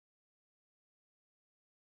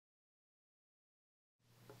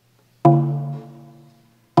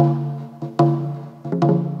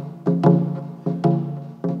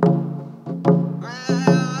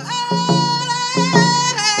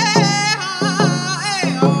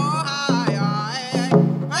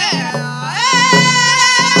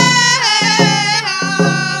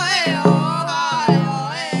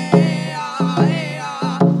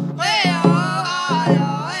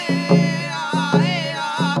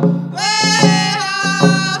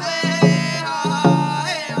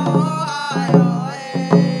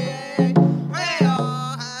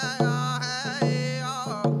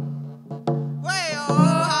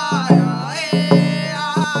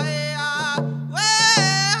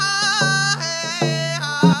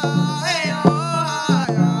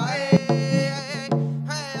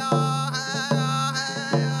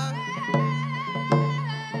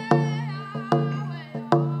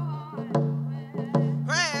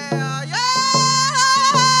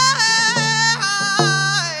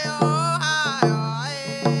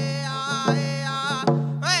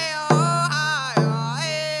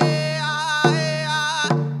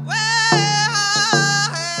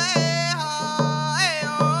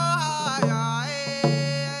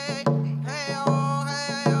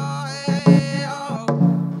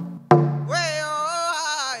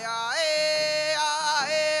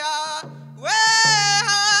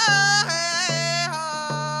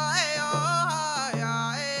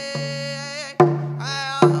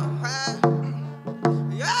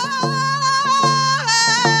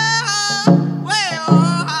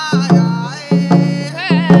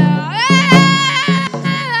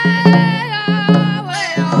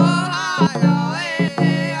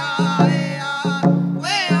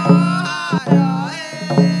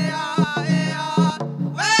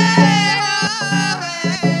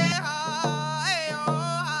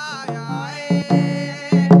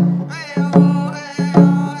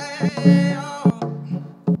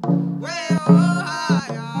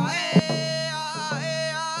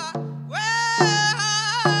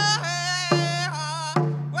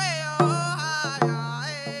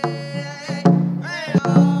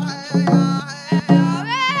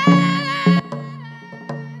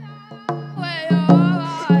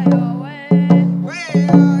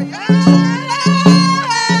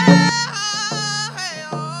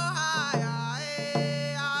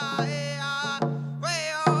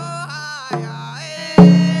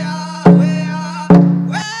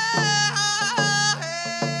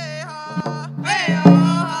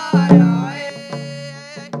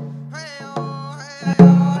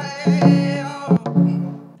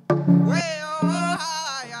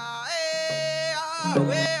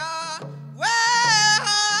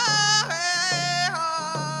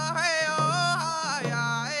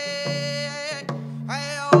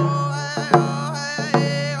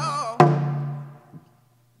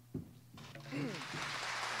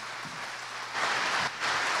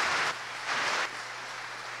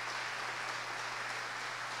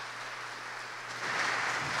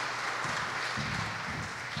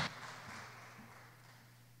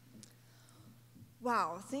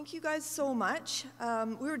Wow, thank you guys so much.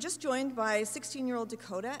 We were just joined by 16-year-old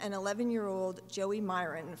Dakota and 11-year-old Joey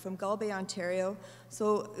Myran from Gull Bay, Ontario.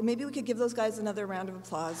 So maybe we could give those guys another round of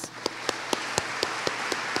applause.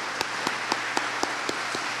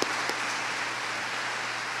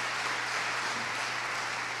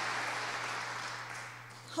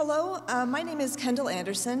 Hello, my name is Kendall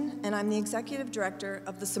Anderson, and I'm the Executive Director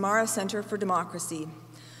of the Samara Centre for Democracy.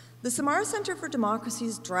 The Samara Centre for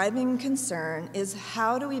Democracy's driving concern is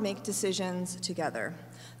how do we make decisions together?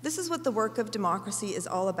 This is what the work of democracy is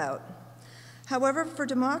all about. However, for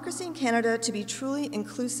democracy in Canada to be truly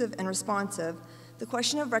inclusive and responsive, the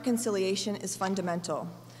question of reconciliation is fundamental.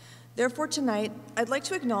 Therefore, tonight, I'd like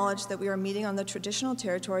to acknowledge that we are meeting on the traditional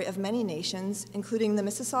territory of many nations, including the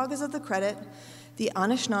Mississaugas of the Credit, the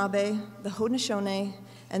Anishinaabe, the Haudenosaunee,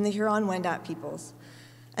 and the Huron-Wendat peoples,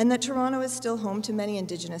 and that Toronto is still home to many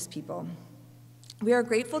Indigenous people. We are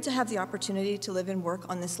grateful to have the opportunity to live and work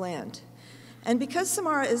on this land. And because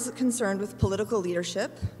Samara is concerned with political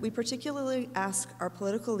leadership, we particularly ask our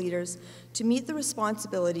political leaders to meet the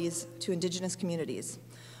responsibilities to Indigenous communities.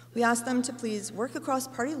 We ask them to please work across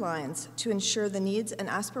party lines to ensure the needs and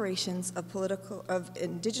aspirations of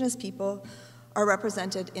Indigenous people are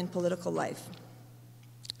represented in political life.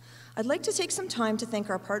 I'd like to take some time to thank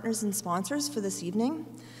our partners and sponsors for this evening.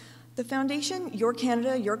 The Foundation, Your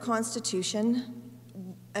Canada, Your Constitution,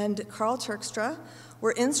 and Carl Turkstra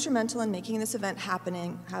were instrumental in making this event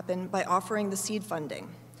happen by offering the seed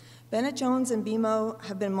funding. Bennett Jones and BMO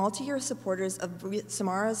have been multi-year supporters of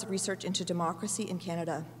Samara's research into democracy in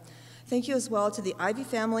Canada. Thank you as well to the Ivy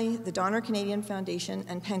family, the Donner Canadian Foundation,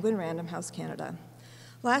 and Penguin Random House Canada.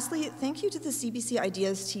 Lastly, thank you to the CBC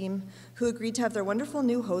Ideas team who agreed to have their wonderful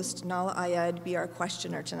new host, Nahlah Ayed, be our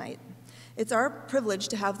questioner tonight. It's our privilege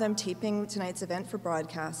to have them taping tonight's event for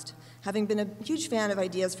broadcast. Having been a huge fan of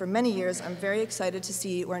Ideas for many years, I'm very excited to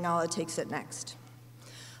see where Nahlah takes it next.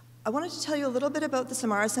 I wanted to tell you a little bit about the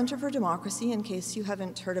Samara Centre for Democracy in case you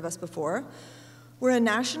haven't heard of us before. We're a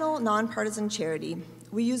national, nonpartisan charity.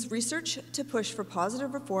 We use research to push for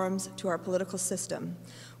positive reforms to our political system.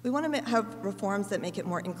 We want to have reforms that make it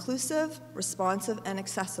more inclusive, responsive, and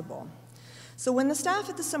accessible. So when the staff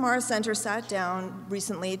at the Samara Centre sat down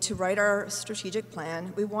recently to write our strategic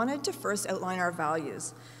plan, we wanted to first outline our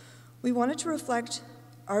values. We wanted to reflect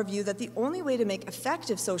our view that the only way to make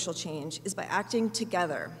effective social change is by acting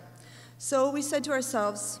together. So we said to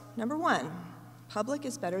ourselves, number one, public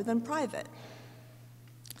is better than private.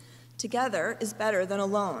 Together is better than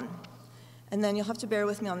alone. And then you'll have to bear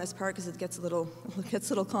with me on this part because it gets a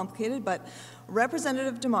little complicated, but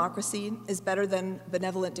representative democracy is better than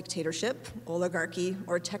benevolent dictatorship, oligarchy,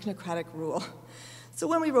 or technocratic rule. So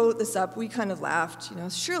when we wrote this up, we kind of laughed.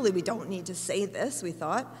 Surely we don't need to say this, we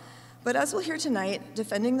thought. But as we'll hear tonight,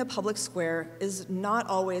 defending the public square is not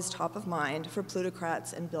always top of mind for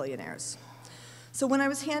plutocrats and billionaires. So when I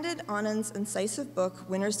was handed Anand's incisive book,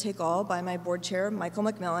 Winners Take All, by my board chair, Michael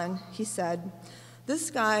McMillan, he said,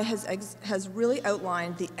 "This guy has really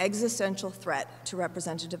outlined the existential threat to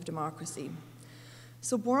representative democracy."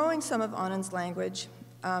 So borrowing some of Anand's language,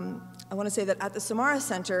 I want to say that at the Samara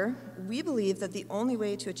Centre, we believe that the only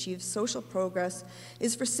way to achieve social progress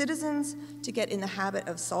is for citizens to get in the habit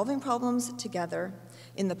of solving problems together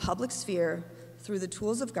in the public sphere through the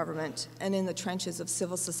tools of government and in the trenches of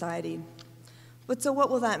civil society. But so what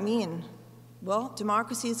will that mean? Well,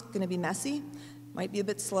 democracy is going to be messy, might be a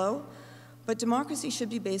bit slow, but democracy should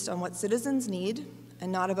be based on what citizens need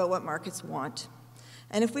and not about what markets want.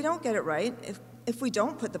 And if we don't get it right, if we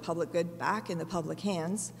don't put the public good back in the public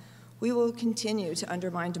hands, we will continue to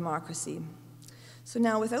undermine democracy. So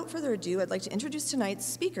now, without further ado, I'd like to introduce tonight's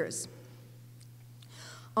speakers.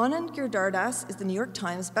 Anand Giridharadas is the New York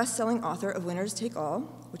Times best-selling author of Winners Take All,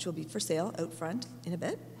 which will be for sale out front in a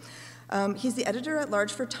bit. He's the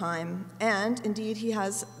editor-at-large for Time, and indeed he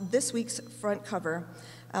has this week's front cover,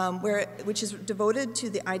 which is devoted to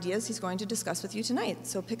the ideas he's going to discuss with you tonight.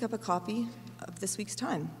 So pick up a copy of this week's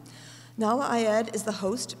Time. Nahlah Ayed is the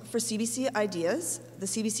host for CBC Ideas, the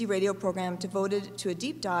CBC radio program devoted to a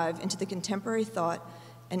deep dive into the contemporary thought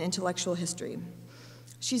and intellectual history.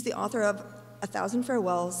 She's the author of 1,000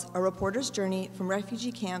 Farewells, A Reporter's Journey from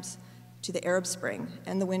Refugee Camps to the Arab Spring,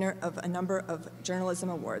 and the winner of a number of journalism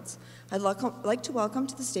awards. I'd like to welcome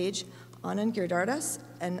to the stage Anand Giridharadas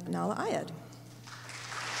and Nahlah Ayed.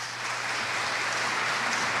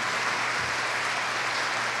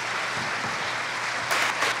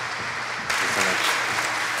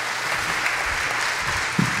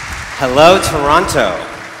 Hello, Toronto.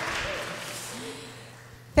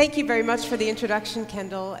 Thank you very much for the introduction,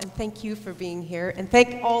 Kendall, and thank you for being here, and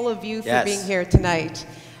thank all of you for being here tonight.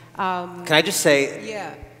 Can I just say,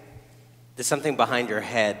 Yeah. there's something behind your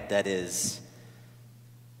head that is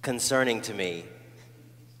concerning to me.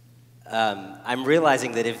 I'm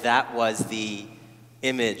realizing that if that was the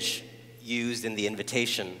image used in the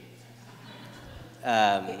invitation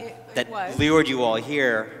that lured you all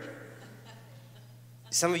here,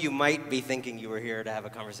 some of you might be thinking you were here to have a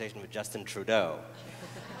conversation with Justin Trudeau.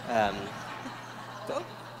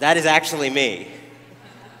 That is actually me.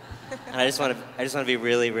 And I just want to be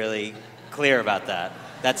really, really clear about that.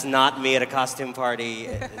 That's not me at a costume party.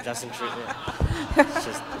 Justin Trudeau. It's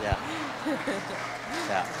just, yeah.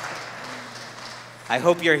 I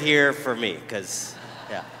hope you're here for me, because,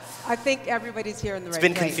 yeah. I think everybody's here in the right place.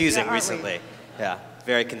 It's been place. confusing recently. Yeah,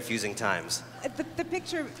 very confusing times. The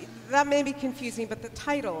picture, that may be confusing, but the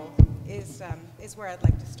title is where I'd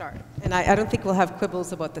like to start. And I don't think we'll have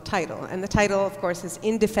quibbles about the title. And the title, of course, is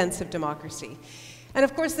In Defense of Democracy. And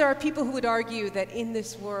of course, there are people who would argue that in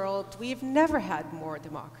this world, we've never had more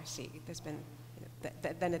democracy. There's been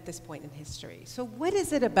than at this point in history. So what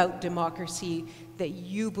is it about democracy that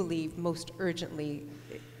you believe most urgently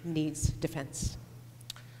needs defense?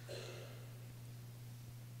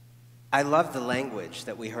 I love the language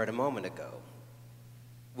that we heard a moment ago,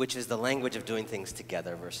 which is the language of doing things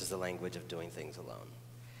together versus the language of doing things alone.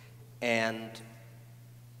 And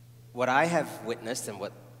what I have witnessed and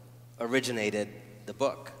what originated the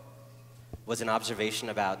book was an observation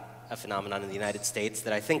about a phenomenon in the United States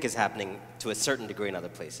that I think is happening to a certain degree in other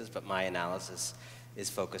places, but my analysis is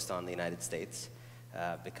focused on the United States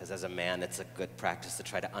because as a man, it's a good practice to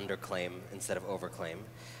try to underclaim instead of overclaim.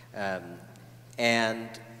 And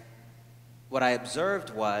what I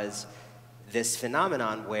observed was this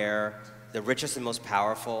phenomenon where the richest and most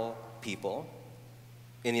powerful people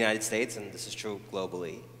in the United States, and this is true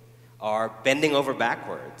globally, are bending over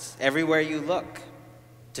backwards everywhere you look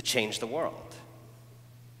to change the world.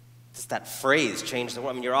 Just that phrase, change the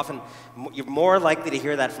world. I mean, you're more likely to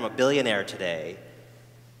hear that from a billionaire today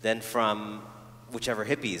than from whichever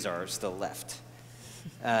hippies are still left.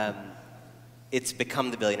 It's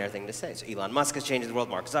become the billionaire thing to say. So Elon Musk is changing the world,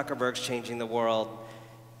 Mark Zuckerberg's changing the world,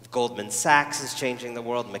 Goldman Sachs is changing the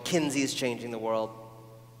world, McKinsey is changing the world.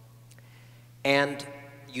 And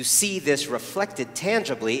you see this reflected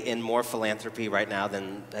tangibly in more philanthropy right now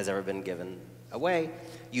than has ever been given away.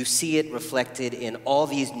 You see it reflected in all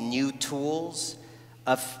these new tools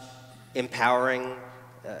of empowering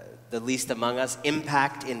the least among us,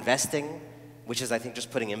 impact investing, which is, I think, just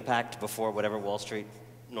putting impact before whatever Wall Street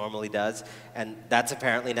normally does, and that's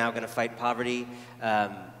apparently now going to fight poverty.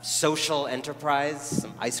 Social enterprise,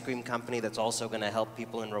 some ice cream company that's also going to help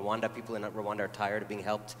people in Rwanda. People in Rwanda are tired of being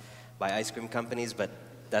helped by ice cream companies, but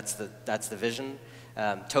that's the vision.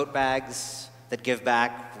 Tote bags that give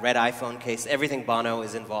back, red iPhone case, everything Bono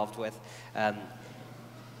is involved with,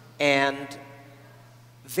 and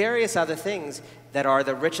various other things that are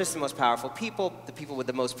the richest and most powerful people, the people with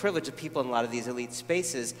the most privilege, the people in a lot of these elite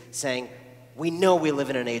spaces saying, we know we live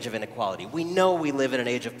in an age of inequality. We know we live in an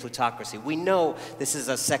age of plutocracy. We know this is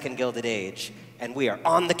a second Gilded Age, and we are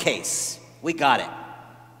on the case. We got it.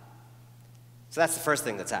 So that's the first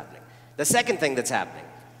thing that's happening. The second thing that's happening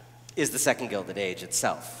is the second Gilded Age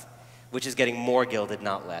itself, which is getting more gilded,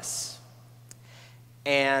 not less.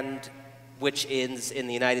 And which is, in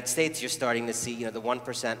the United States, you're starting to see, the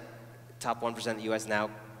 1%, top 1% of the US now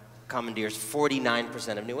commandeers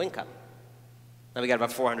 49% of new income. Now we got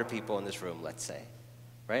about 400 people in this room, let's say,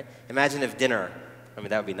 right? Imagine if dinner, I mean,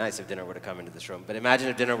 that would be nice if dinner were to come into this room, but imagine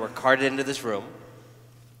if dinner were carted into this room,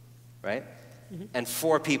 right? Mm-hmm. And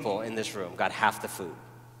 4 people in this room got half the food.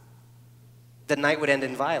 The night would end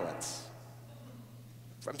in violence.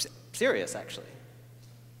 I'm serious, actually.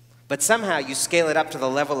 But somehow you scale it up to the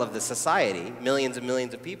level of the society, millions and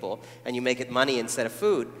millions of people, and you make it money instead of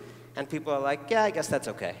food, and people are like, yeah, I guess that's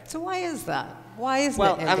okay. So why is that? Why is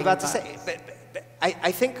well, it I'm about to say,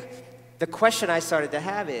 I think the question I started to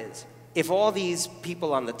have is, if all these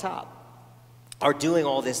people on the top are doing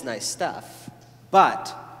all this nice stuff,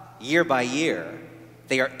 but year by year,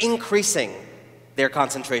 they are increasing their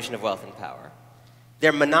concentration of wealth and power,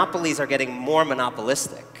 their monopolies are getting more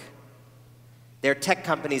monopolistic, their tech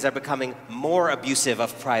companies are becoming more abusive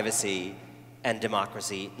of privacy and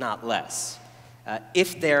democracy, not less.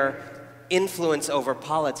 If their influence over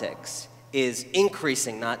politics is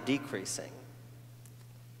increasing, not decreasing,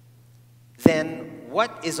 then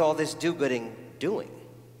what is all this do-gooding doing?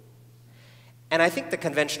 And I think the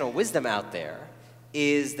conventional wisdom out there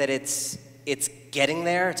is that it's getting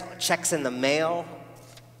there, it's checks in the mail,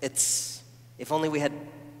 it's, if only we had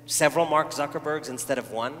several Mark Zuckerbergs instead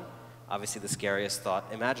of one, obviously the scariest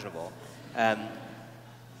thought imaginable.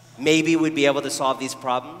 maybe we'd be able to solve these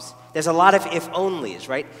problems. There's a lot of if-onlys,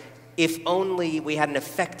 right? If only we had an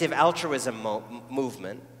effective altruism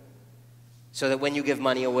movement, so that when you give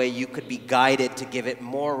money away, you could be guided to give it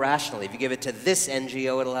more rationally. If you give it to this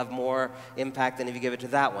NGO, it'll have more impact than if you give it to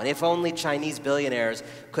that one. If only Chinese billionaires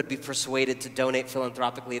could be persuaded to donate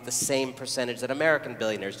philanthropically at the same percentage that American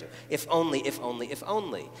billionaires do. If only, if only, if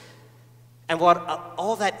only. And what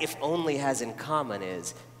all that if only has in common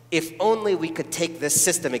is, if only we could take this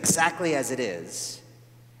system exactly as it is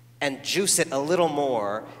and juice it a little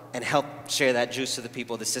more and help share that juice to the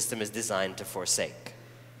people the system is designed to forsake.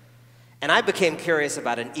 And I became curious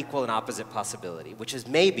about an equal and opposite possibility, which is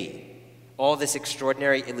maybe all this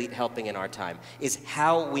extraordinary elite helping in our time is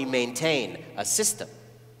how we maintain a system,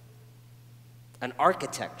 an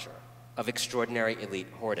architecture of extraordinary elite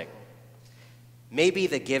hoarding. Maybe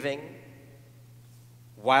the giving,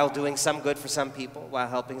 while doing some good for some people, while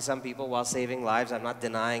helping some people, while saving lives, I'm not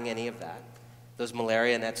denying any of that. Those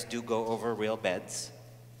malaria nets do go over real beds.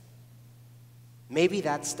 Maybe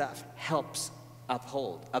that stuff helps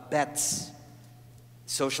uphold, abets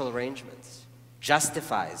social arrangements,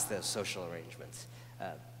 justifies those social arrangements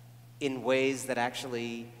in ways that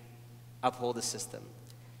actually uphold a system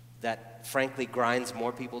that frankly grinds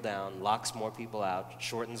more people down, locks more people out,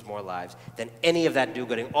 shortens more lives than any of that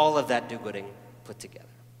do-gooding, all of that do-gooding put together.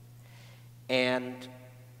 And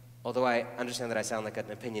although I understand that I sound like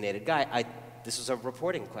an opinionated guy, this was a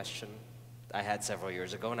reporting question I had several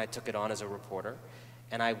years ago, and I took it on as a reporter.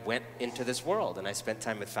 And I went into this world, and I spent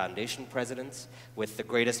time with foundation presidents, with the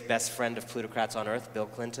greatest best friend of plutocrats on earth, Bill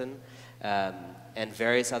Clinton, and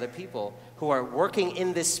various other people who are working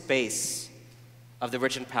in this space of the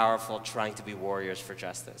rich and powerful trying to be warriors for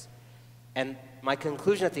justice. And my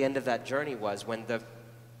conclusion at the end of that journey was when the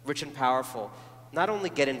rich and powerful not only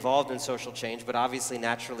get involved in social change, but obviously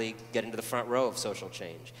naturally get into the front row of social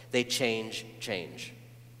change, they change change.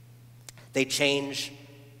 They change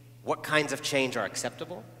what kinds of change are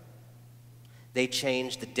acceptable. They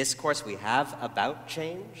change the discourse we have about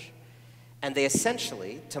change. And they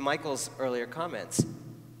essentially, to Michael's earlier comments,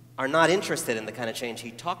 are not interested in the kind of change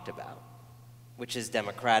he talked about, which is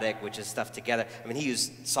democratic, which is stuff together. I mean, he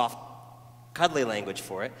used soft, cuddly language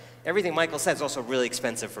for it. Everything Michael said is also really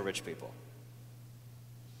expensive for rich people,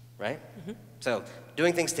 right? Mm-hmm. So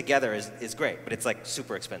doing things together is great, but it's like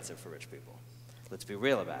super expensive for rich people. Let's be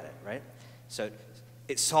real about it, right? So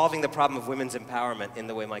it's solving the problem of women's empowerment in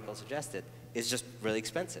the way Michael suggested is just really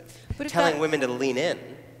expensive. But telling women to lean in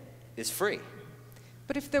is free.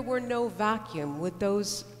 But if there were no vacuum, would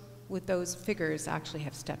those figures actually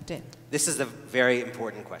have stepped in? This is a very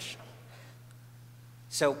important question.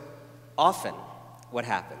 So often what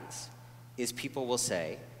happens is people will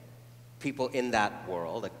say, people in that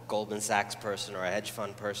world, a Goldman Sachs person or a hedge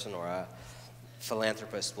fund person or a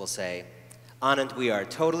philanthropist will say, Anand, we are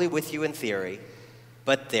totally with you in theory,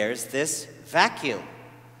 but there's this vacuum.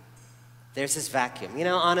 There's this vacuum. You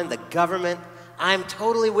know, Anand, the government, I'm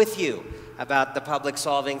totally with you about the public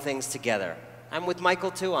solving things together. I'm with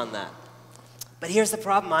Michael too on that. But here's the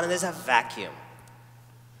problem, Anand, there's a vacuum.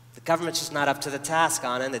 The government's just not up to the task,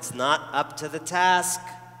 Anand. It's not up to the task.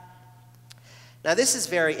 Now this is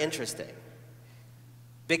very interesting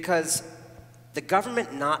because the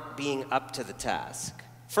government not being up to the task,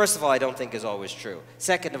 first of all, I don't think is always true.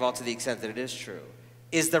 Second of all, to the extent that it is true,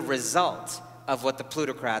 is the result of what the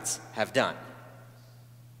plutocrats have done.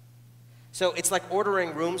 So it's like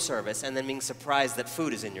ordering room service and then being surprised that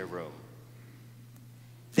food is in your room.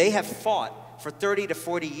 They have fought for 30 to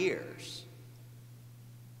 40 years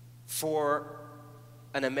for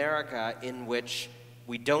an America in which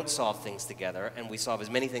we don't solve things together and we solve as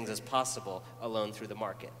many things as possible alone through the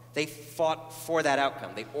market. They fought for that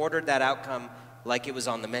outcome. They ordered that outcome like it was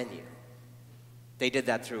on the menu. They did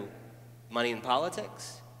that through money in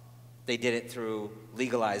politics. They did it through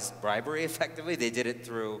legalized bribery, effectively. They did it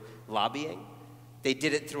through lobbying. They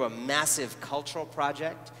did it through a massive cultural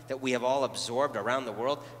project that we have all absorbed around the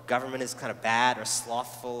world. Government is kind of bad or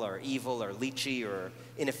slothful or evil or leechy or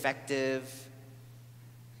ineffective.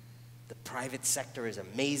 The private sector is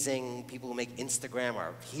amazing. People who make Instagram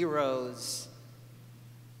are heroes,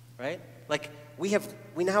 right? Like, we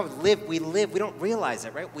don't realize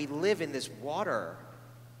it, right? We live in this water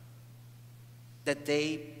that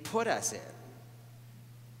they put us in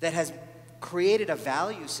that has created a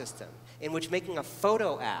value system in which making a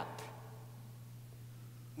photo app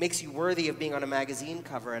makes you worthy of being on a magazine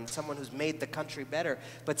cover and someone who's made the country better,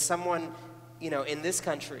 but someone, you know, in this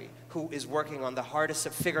country who is working on the hardest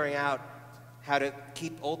of figuring out how to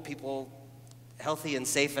keep old people healthy and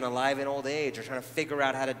safe and alive in old age, or trying to figure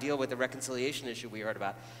out how to deal with the reconciliation issue we heard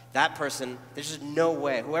about. That person, there's just no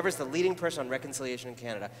way. Whoever's the leading person on reconciliation in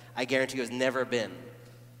Canada, I guarantee you has never been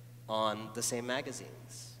on the same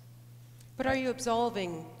magazines. But are you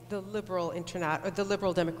absolving the liberal internet or the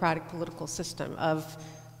liberal democratic political system of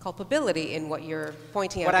culpability in what you're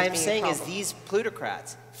pointing out? What I'm saying is these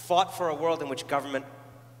plutocrats fought for a world in which government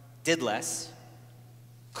did less,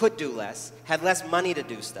 could do less, had less money to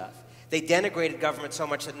do stuff. They denigrated government so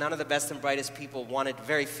much that none of the best and brightest people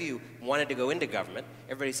very few wanted to go into government.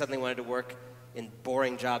 Everybody suddenly wanted to work in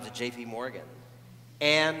boring jobs at JP Morgan.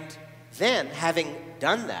 And then, having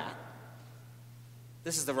done that,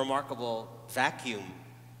 this is the remarkable vacuum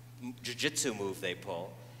jiu-jitsu move they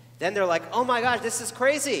pull. Then they're like, oh my gosh, this is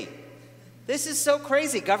crazy. This is so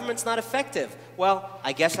crazy. Government's not effective. Well,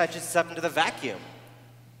 I guess I should step into the vacuum.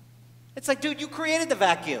 It's like, dude, you created the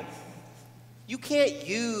vacuum. You can't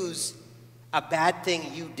use a bad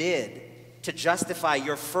thing you did to justify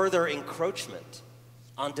your further encroachment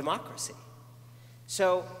on democracy.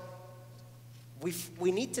 So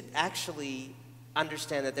we need to actually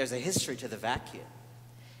understand that there's a history to the vacuum,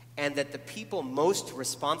 and that the people most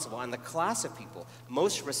responsible, and the class of people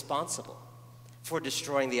most responsible for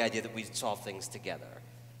destroying the idea that we solve things together,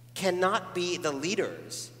 cannot be the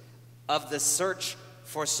leaders of the search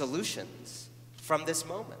for solutions from this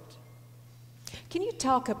moment. Can you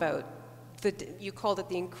talk about, you called it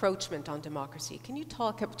the encroachment on democracy. Can you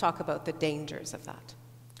talk about the dangers of that?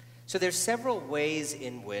 So there's several ways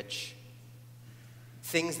in which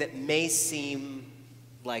things that may seem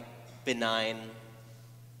like benign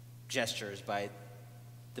gestures by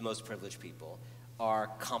the most privileged people are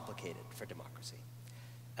complicated for democracy.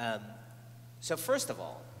 So first of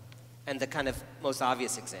all, and the kind of most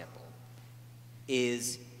obvious example,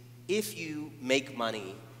 is if you make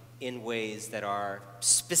money in ways that are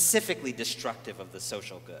specifically destructive of the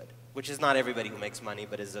social good, which is not everybody who makes money,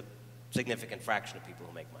 but is a significant fraction of people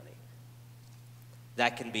who make money.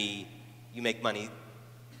 That can be, you make money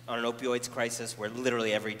on an opioids crisis where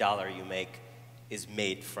literally every dollar you make is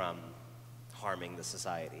made from harming the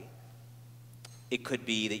society. It could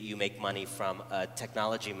be that you make money from a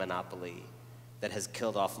technology monopoly that has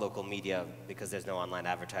killed off local media because there's no online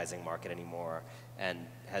advertising market anymore, and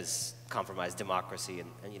has compromised democracy,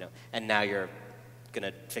 and now you're going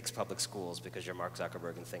to fix public schools because you're Mark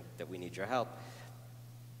Zuckerberg and think that we need your help.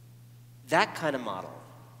 That kind of model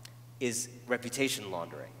is reputation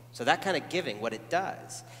laundering. So that kind of giving, what it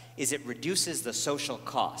does is it reduces the social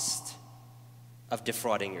cost of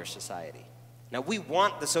defrauding your society. Now, we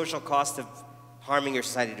want the social cost of harming your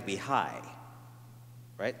society to be high,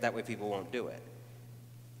 right? That way people won't do it.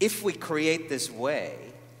 If we create this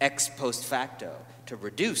way, ex post facto, to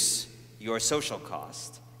reduce your social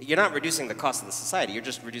cost, you're not reducing the cost of the society, you're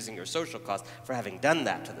just reducing your social cost for having done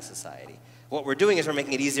that to the society. What we're doing is we're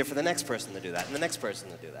making it easier for the next person to do that, and the next person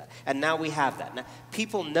to do that. And now we have that. Now,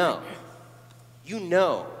 people know, you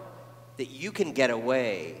know, that you can get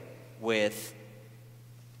away with,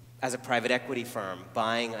 as a private equity firm,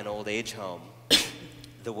 buying an old age home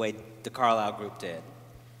the way the Carlyle Group did,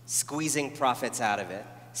 squeezing profits out of it,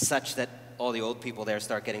 such that all the old people there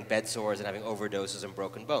start getting bed sores and having overdoses and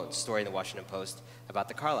broken bones. Story in the Washington Post about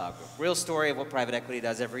the Carlyle Group. Real story of what private equity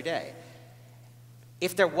does every day.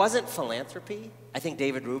 If there wasn't philanthropy, I think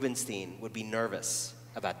David Rubenstein would be nervous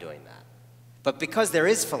about doing that. But because there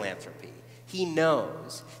is philanthropy, he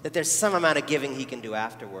knows that there's some amount of giving he can do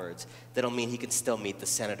afterwards that'll mean he can still meet the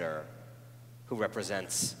senator who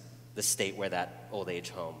represents the state where that old age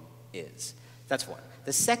home is. That's one.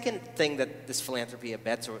 The second thing that this philanthropy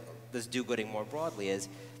abets, or this do-gooding more broadly, is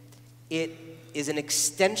it is an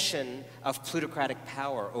extension of plutocratic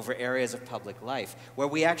power over areas of public life where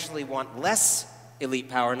we actually want less elite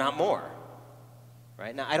power, not more.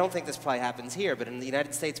 Right? Now, I don't think this probably happens here, but in the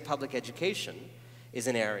United States, public education is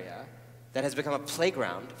an area that has become a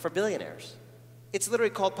playground for billionaires. It's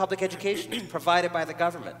literally called public education. It's provided by the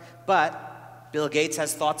government. But Bill Gates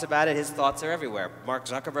has thoughts about it. His thoughts are everywhere. Mark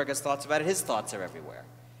Zuckerberg has thoughts about it. His thoughts are everywhere.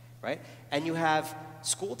 Right? And you have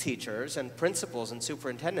school teachers and principals and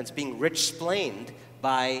superintendents being rich-splained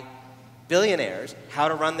by billionaires how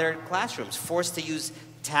to run their classrooms, forced to use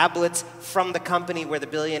tablets from the company where the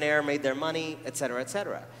billionaire made their money, et cetera, et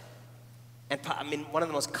cetera. And I mean, one of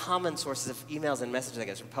the most common sources of emails and messages I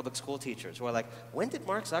get from public school teachers who are like, when did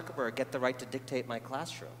Mark Zuckerberg get the right to dictate my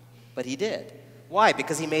classroom? But he did. Why?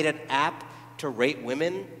 Because he made an app to rate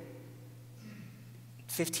women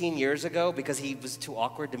 15 years ago because he was too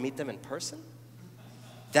awkward to meet them in person?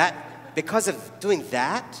 Because of doing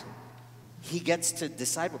that, he gets to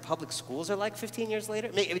decide what public schools are like 15 years later?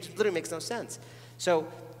 It literally makes no sense. So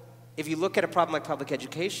if you look at a problem like public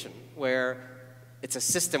education, where it's a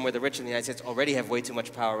system where the rich in the United States already have way too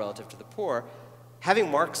much power relative to the poor, having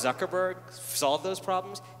Mark Zuckerberg solve those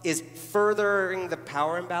problems is furthering the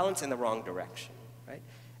power imbalance in the wrong direction, right?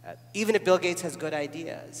 Even if Bill Gates has good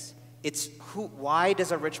ideas, it's why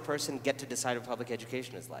does a rich person get to decide what public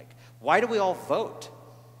education is like? Why do we all vote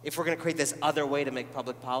if we're going to create this other way to make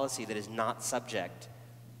public policy that is not subject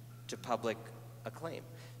to public acclaim?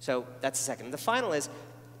 So that's the second. And the final is,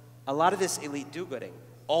 a lot of this elite do-gooding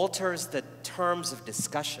alters the terms of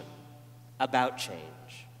discussion about change.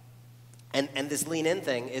 And this lean-in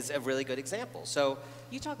thing is a really good example. So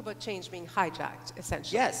you talk about change being hijacked,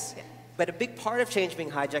 essentially. Yes. Yeah. But a big part of change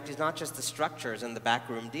being hijacked is not just the structures and the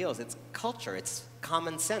backroom deals. It's culture. It's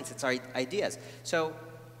common sense. It's our ideas. So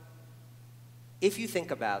if you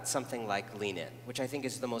think about something like Lean In, which I think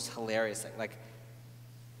is the most hilarious thing, like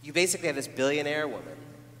you basically have this billionaire woman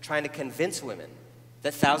trying to convince women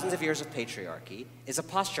that thousands of years of patriarchy is a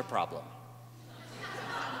posture problem.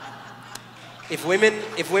 If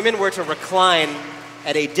women were to recline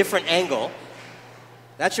at a different angle,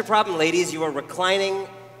 that's your problem, ladies. You are reclining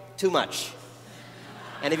too much.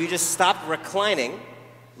 And if you just stopped reclining,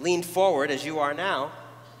 leaned forward as you are now,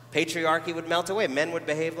 patriarchy would melt away. Men would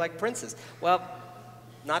behave like princes. Well,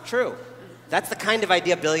 not true. That's the kind of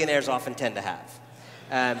idea billionaires often tend to have.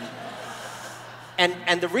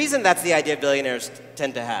 And the reason that's the idea billionaires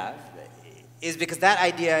tend to have is because that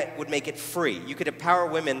idea would make it free. You could empower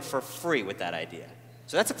women for free with that idea.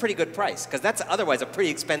 So that's a pretty good price, because that's otherwise a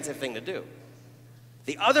pretty expensive thing to do.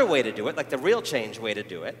 The other way to do it, like the real change way to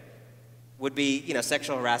do it, would be,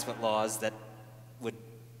 sexual harassment laws that would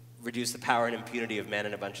reduce the power and impunity of men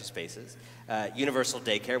in a bunch of spaces. Universal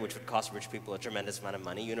daycare, which would cost rich people a tremendous amount of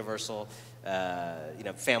money. Universal,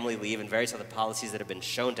 family leave, and various other policies that have been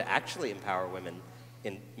shown to actually empower women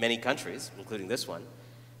in many countries, including this one.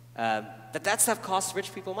 But that stuff costs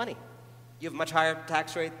rich people money. You have a much higher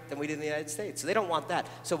tax rate than we did in the United States. So they don't want that.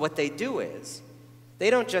 So what they do is, they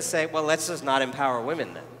don't just say, well, let's just not empower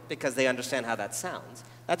women then, because they understand how that sounds.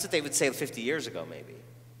 That's what they would say 50 years ago, maybe,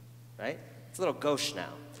 right? It's a little gauche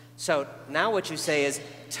now. So now what you say is,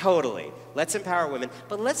 totally, let's empower women,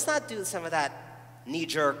 but let's not do some of that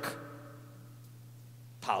knee-jerk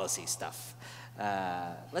policy stuff.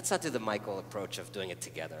 Let's not do the Michael approach of doing it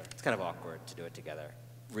together. It's kind of awkward to do it together.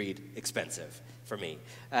 Read, expensive for me.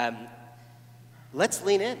 Let's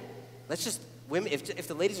lean in. Let's just, women, if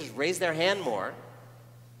the ladies just raise their hand more,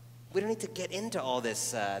 we don't need to get into all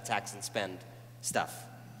this tax and spend stuff.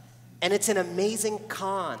 And it's an amazing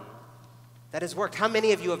con that has worked. How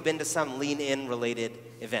many of you have been to some lean-in related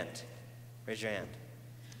event? Raise your hand.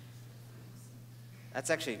 That's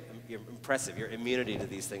actually impressive. Your immunity to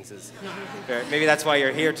these things is very, maybe that's why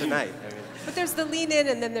you're here tonight. But there's the lean-in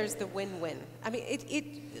and then there's the win-win. I mean,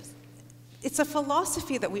 it's a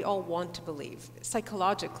philosophy that we all want to believe.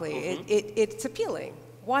 Psychologically, it's appealing.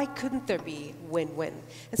 Why couldn't there be win-win?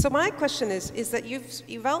 And so my question is that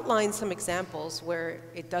you've outlined some examples where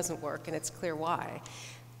it doesn't work, and it's clear why.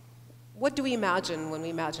 What do we imagine when we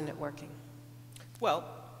imagine it working? Well,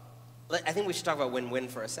 I think we should talk about win-win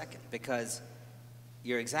for a second, because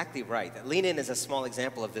you're exactly right. That lean-in is a small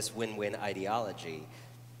example of this win-win ideology.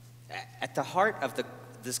 At the heart of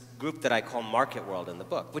this group that I call Market World in the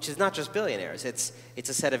book, which is not just billionaires, it's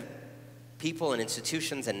a set of people and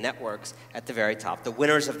institutions and networks at the very top, the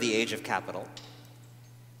winners of the age of capital,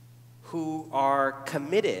 who are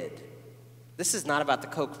committed. This is not about the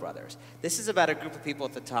Koch brothers. This is about a group of people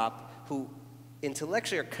at the top who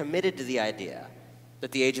intellectually are committed to the idea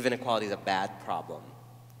that the age of inequality is a bad problem,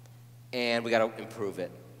 and we got to improve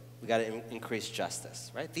it. We got to increase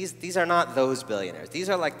justice, right? These are not those billionaires. These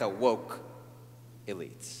are like the woke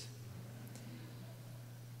elites.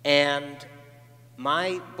 And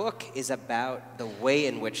my book is about the way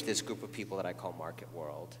in which this group of people that I call Market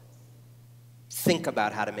World think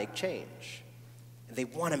about how to make change. And they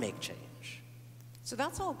want to make change. So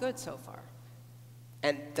that's all good so far.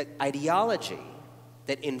 And the ideology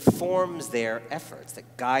that informs their efforts,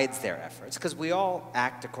 that guides their efforts, because we all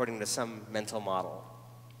act according to some mental model,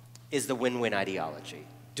 is the win-win ideology.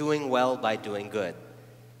 Doing well by doing good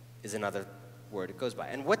is another word it goes by.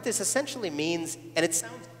 And what this essentially means, and it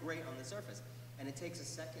sounds great on the surface, and it takes a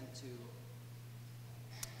second to...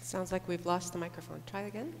 Sounds like we've lost the microphone. Try it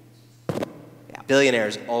again. Yeah.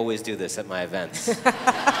 Billionaires always do this at my events.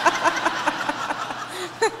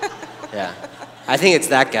 Yeah. I think it's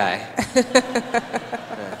that guy.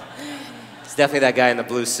 Yeah. It's definitely that guy in the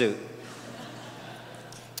blue suit.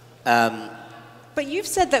 But you've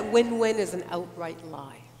said that win-win is an outright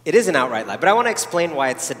lie. It is an outright lie, but I want to explain why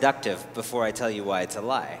it's seductive before I tell you why it's a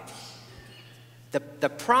lie. The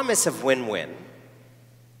promise of win-win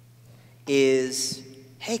is,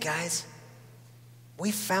 hey guys,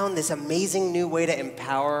 we found this amazing new way to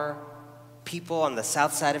empower people on the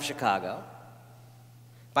south side of Chicago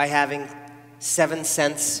by having 7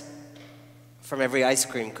 cents from every ice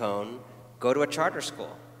cream cone go to a charter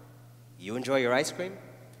school. You enjoy your ice cream.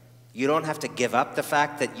 You don't have to give up the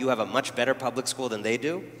fact that you have a much better public school than they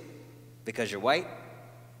do because you're white.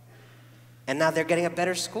 And now they're getting a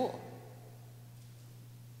better school.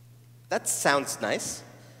 That sounds nice.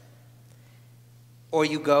 Or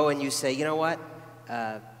you go and you say, you know what?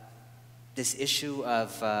 This issue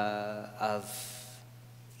of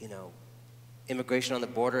immigration on the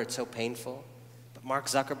border, it's so painful. But Mark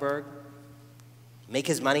Zuckerberg, make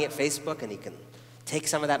his money at Facebook and he can take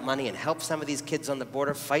some of that money and help some of these kids on the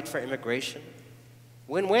border fight for immigration.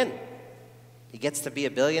 Win-win. He gets to be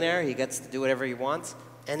a billionaire, he gets to do whatever he wants,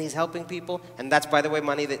 and he's helping people. And that's, by the way,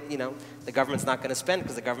 money that, the government's not going to spend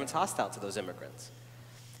because the government's hostile to those immigrants.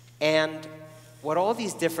 And what all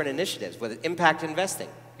these different initiatives, whether impact investing,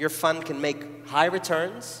 your fund can make high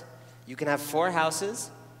returns, you can have 4 houses,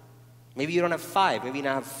 maybe you don't have 5, maybe you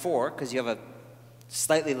now have 4 because you have a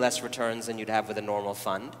slightly less returns than you'd have with a normal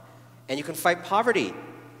fund, and you can fight poverty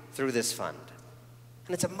through this fund.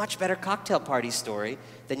 And it's a much better cocktail party story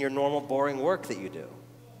than your normal boring work that you do.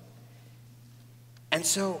 And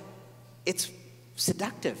so it's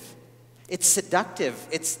seductive. It's seductive.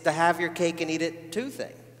 It's the have your cake and eat it too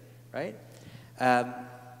thing, right?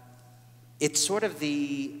 It's sort of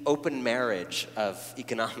the open marriage of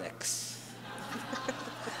economics.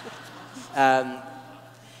 And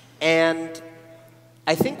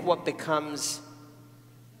I think what becomes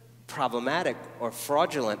problematic or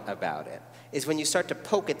fraudulent about it is when you start to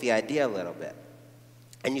poke at the idea a little bit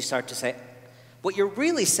and you start to say, what you're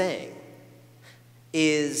really saying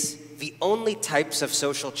is the only types of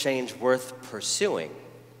social change worth pursuing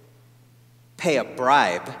pay a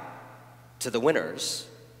bribe to the winners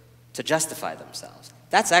to justify themselves.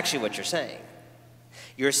 That's actually what you're saying.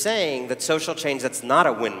 You're saying that social change that's not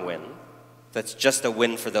a win-win, that's just a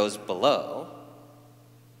win for those below,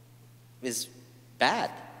 is bad.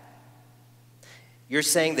 You're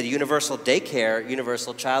saying that a universal daycare,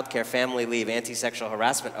 universal childcare, family leave, anti-sexual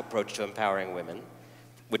harassment approach to empowering women,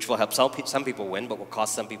 which will help some people win, but will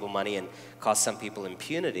cost some people money and cost some people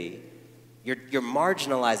impunity, you're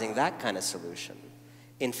marginalizing that kind of solution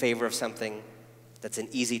in favor of something that's an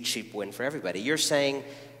easy, cheap win for everybody. You're saying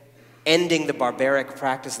ending the barbaric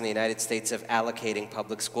practice in the United States of allocating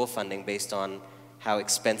public school funding based on how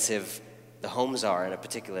expensive the homes are in a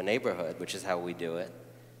particular neighborhood, which is how we do it.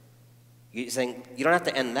 You're saying you don't have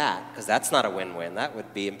to end that, because that's not a win-win. That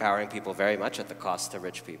would be empowering people very much at the cost to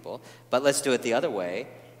rich people. But let's do it the other way,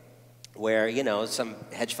 where, some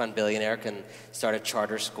hedge fund billionaire can start a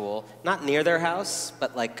charter school, not near their house,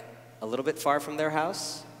 but like a little bit far from their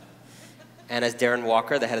house. And as Darren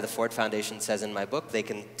Walker, the head of the Ford Foundation, says in my book, they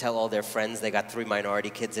can tell all their friends they got 3 minority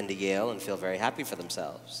kids into Yale and feel very happy for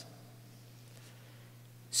themselves.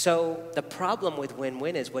 So the problem with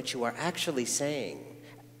win-win is what you are actually saying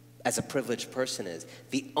as a privileged person is,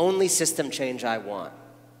 the only system change I want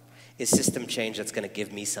is system change that's going to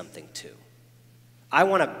give me something too. I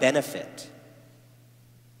want to benefit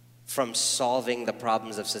from solving the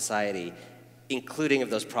problems of society, including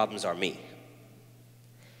if those problems are me.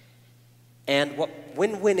 And what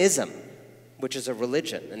win-winism, which is a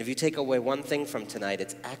religion, and if you take away one thing from tonight,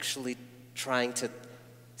 it's actually trying to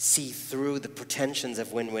see through the pretensions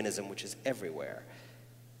of win-winism, which is everywhere.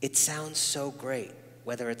 It sounds so great,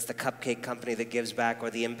 whether it's the cupcake company that gives back or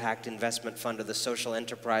the impact investment fund or the social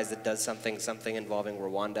enterprise that does something involving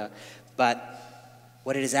Rwanda. But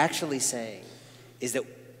what it is actually saying is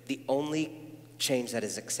that the only change that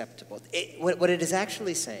is acceptable, what it is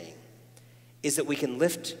actually saying is that we can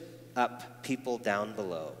lift up people down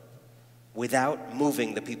below without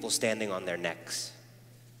moving the people standing on their necks,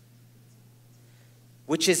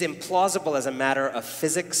 which is implausible as a matter of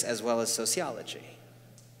physics as well as sociology.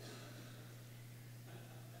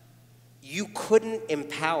 You couldn't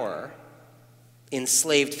empower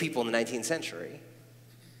enslaved people in the 19th century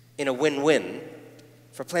in a win-win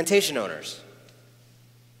for plantation owners.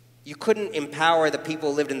 You couldn't empower the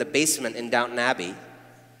people who lived in the basement in Downton Abbey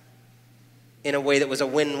in a way that was a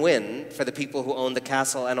win-win for the people who owned the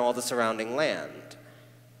castle and all the surrounding land.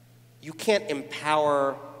 You can't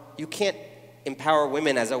empower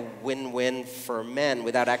women as a win-win for men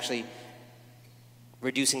without actually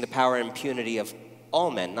reducing the power and impunity of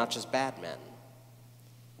all men, not just bad men.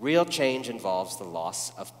 Real change involves the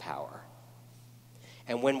loss of power.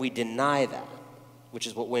 And when we deny that, which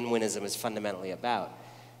is what win-winism is fundamentally about,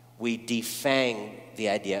 we defang the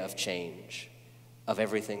idea of change. of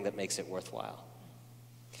everything that makes it worthwhile.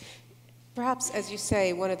 Perhaps, as you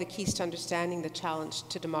say, one of the keys to understanding the challenge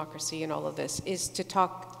to democracy in all of this is to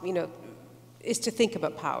talk, is to think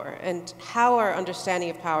about power and how our understanding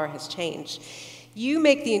of power has changed. You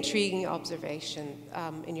make the intriguing observation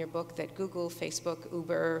in your book that Google, Facebook,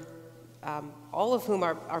 Uber, all of whom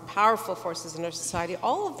are powerful forces in our society,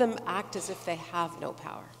 all of them act as if they have no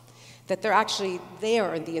power, that they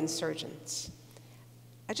are the insurgents.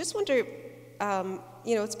 I just wonder,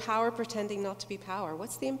 it's power pretending not to be power.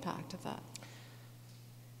 What's the impact of that?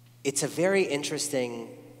 It's a very interesting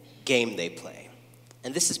game they play.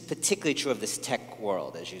 And this is particularly true of this tech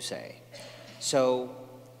world, as you say. So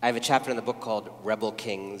I have a chapter in the book called Rebel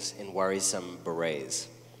Kings in Worrisome Berets.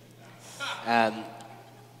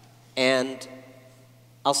 And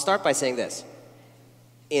I'll start by saying this.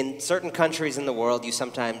 In certain countries in the world, you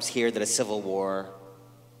sometimes hear that a civil war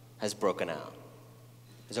has broken out.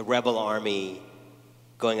 There's a rebel army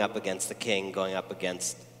going up against the king, going up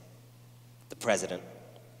against the president.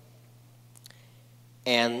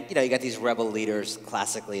 And, you got these rebel leaders,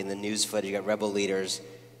 classically in the news footage, you got rebel leaders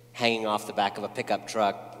hanging off the back of a pickup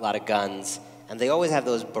truck, a lot of guns, and they always have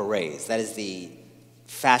those berets. That is the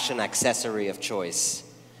fashion accessory of choice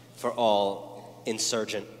for all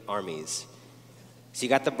insurgent armies. So you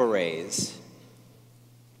got the berets,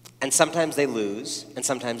 and sometimes they lose, and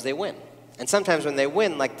sometimes they win. And sometimes when they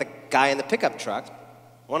win, like the guy in the pickup truck,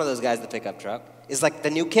 one of those guys in the pickup truck, is like the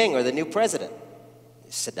new king or the new president.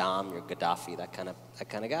 Saddam, or Gaddafi, that kind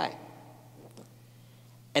of guy.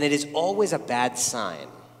 And it is always a bad sign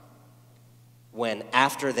when,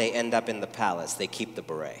 after they end up in the palace, they keep the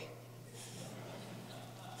beret.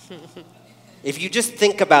 If you just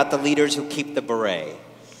think about the leaders who keep the beret,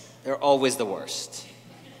 they're always the worst.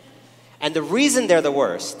 And the reason they're the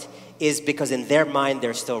worst is because in their mind,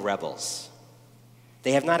 they're still rebels.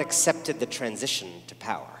 They have not accepted the transition to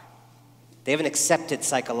power. They haven't accepted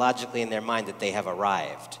psychologically in their mind that they have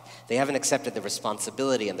arrived. They haven't accepted the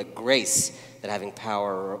responsibility and the grace that having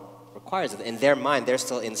power requires. In their mind, they're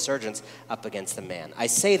still insurgents up against the man. I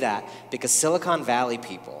say that because Silicon Valley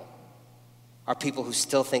people are people who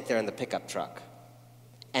still think they're in the pickup truck.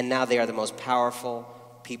 And now they are the most powerful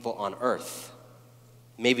people on earth.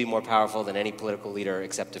 Maybe more powerful than any political leader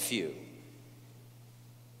except a few.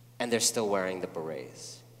 And they're still wearing the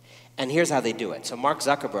berets. And here's how they do it. So Mark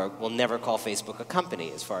Zuckerberg will never call Facebook a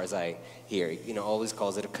company, as far as I hear. Always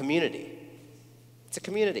calls it a community. It's a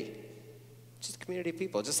community. It's just a community of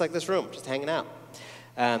people, just like this room, just hanging out.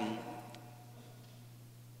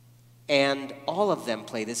 And all of them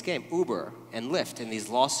play this game. Uber and Lyft in these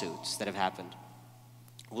lawsuits that have happened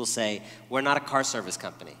will say, we're not a car service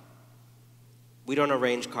company. We don't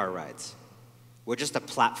arrange car rides. We're just a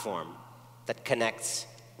platform that connects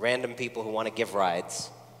random people who want to give rides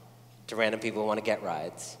to random people who want to get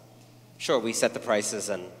rides. Sure, we set the prices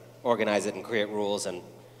and organize it and create rules and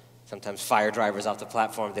sometimes fire drivers off the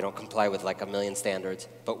platform. They don't comply with like 1 million standards,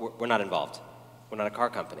 but we're not involved. We're not a car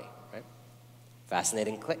company, right?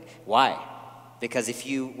 Fascinating click. Why? Because if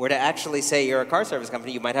you were to actually say you're a car service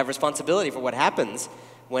company, you might have responsibility for what happens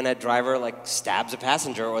when a driver stabs a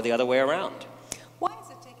passenger or the other way around. Why is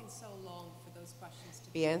it taking so long for those questions to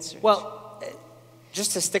be answered? Well,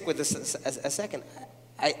 just to stick with this a second,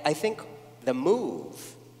 I think the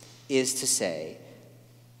move is to say,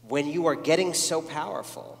 when you are getting so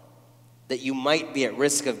powerful that you might be at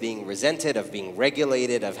risk of being resented, of being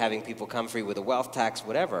regulated, of having people come for you with a wealth tax,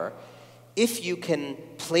 whatever, if you can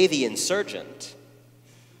play the insurgent,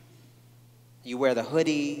 you wear the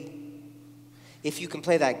hoodie, if you can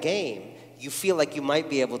play that game, you feel like you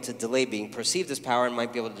might be able to delay being perceived as power and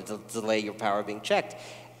might be able to delay your power being checked.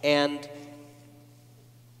 And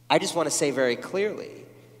I just want to say very clearly,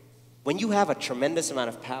 when you have a tremendous amount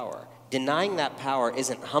of power, denying that power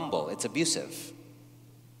isn't humble, it's abusive.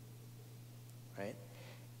 Right?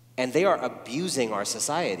 And they are abusing our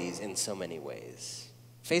societies in so many ways.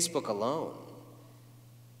 Facebook alone.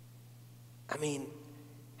 I mean,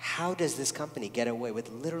 how does this company get away with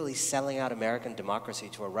literally selling out American democracy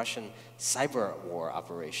to a Russian cyber war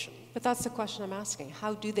operation? But that's the question I'm asking.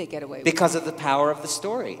 How do they get away with it? Because of the power of the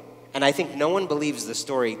story. And I think no one believes the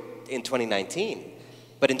story in 2019.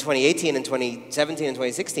 But in 2018 and 2017 and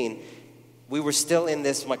 2016, we were still in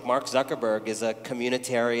this, like Mark Zuckerberg is a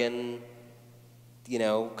communitarian,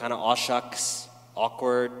 kind of aw shucks,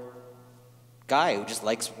 awkward guy who just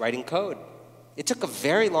likes writing code. It took a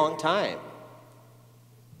very long time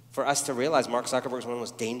for us to realize Mark Zuckerberg is one of the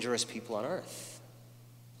most dangerous people on earth,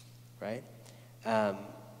 right? It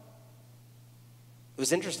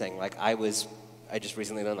was interesting. I was I just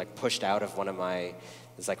recently been like pushed out of one of my,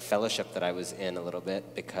 this like fellowship that I was in a little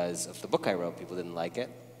bit because of the book I wrote. People didn't like it.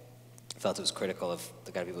 Felt it was critical of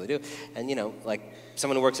the kind of people who do. And you know, like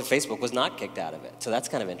someone who works at Facebook was not kicked out of it. So that's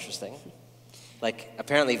kind of interesting. Like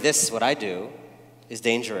apparently this, what I do, is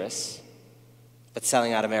dangerous, but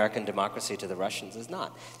selling out American democracy to the Russians is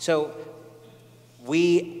not. So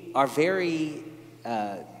we are very,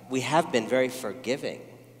 we have been very forgiving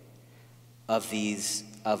of these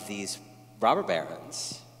robber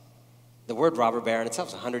barons. The word robber baron itself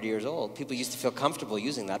is 100 years old. People used to feel comfortable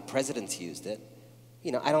using that. Presidents used it.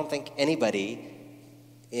 You know, I don't think anybody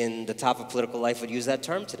in the top of political life would use that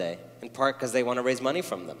term today, in part because they want to raise money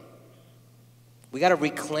from them. We got to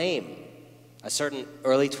reclaim a certain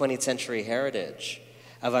early 20th century heritage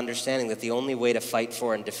of understanding that the only way to fight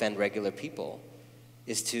for and defend regular people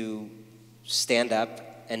is to stand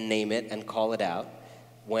up and name it and call it out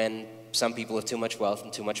when some people have too much wealth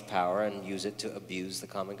and too much power and use it to abuse the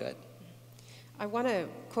common good. I want to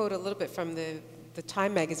quote a little bit from the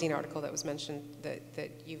Time magazine article that was mentioned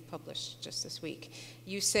that you've published just this week.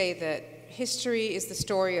 You say that history is the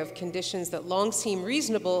story of conditions that long seem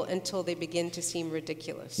reasonable until they begin to seem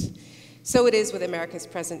ridiculous. So it is with America's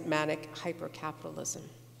present manic hyper-capitalism.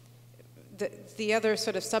 The other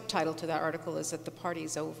sort of subtitle to that article is that the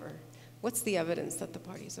party's over. What's the evidence that the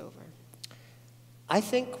party's over? I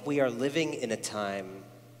think we are living in a time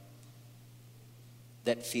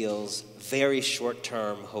that feels very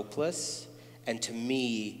short-term hopeless, and to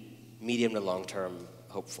me, medium to long-term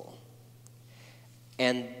hopeful.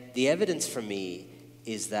 And the evidence for me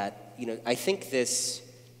is that, you know, I think this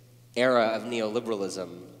era of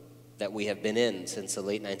neoliberalism that we have been in since the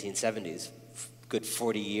late 1970s, good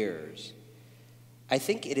 40 years, I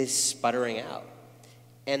think it is sputtering out.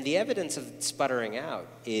 And the evidence of sputtering out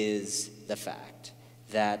is the fact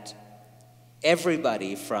that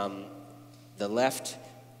everybody from the left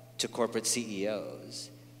to corporate CEOs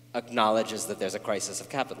acknowledges that there's a crisis of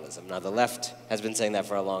capitalism. Now, the left has been saying that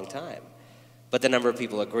for a long time, but the number of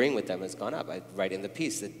people agreeing with them has gone up. I write in the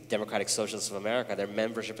piece that Democratic Socialists of America, their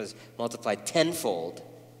membership has multiplied tenfold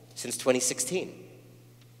since 2016,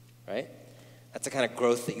 right? That's the kind of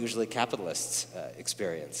growth that usually capitalists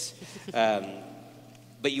experience.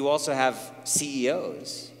 But you also have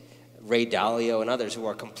CEOs, Ray Dalio and others, who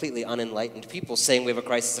are completely unenlightened people saying we have a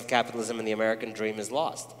crisis of capitalism and the American dream is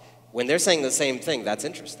lost. When they're saying the same thing, that's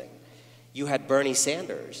interesting. You had Bernie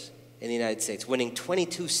Sanders in the United States winning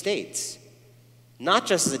 22 states, not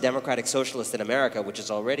just as a democratic socialist in America, which is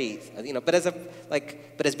already, you know, but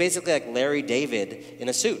as basically like Larry David in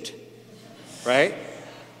a suit, right?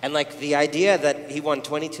 And like the idea that he won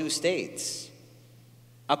 22 states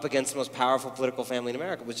up against the most powerful political family in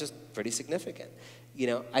America was just pretty significant. You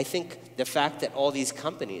know, I think the fact that all these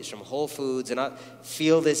companies from Whole Foods and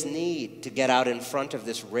feel this need to get out in front of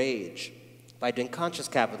this rage by doing conscious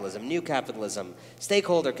capitalism, new capitalism,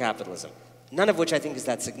 stakeholder capitalism, none of which I think is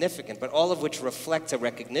that significant, but all of which reflects a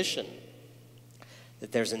recognition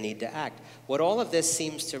that there's a need to act. What all of this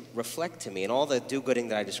seems to reflect to me, and all the do-gooding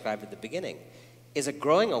that I described at the beginning, is a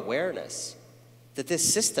growing awareness that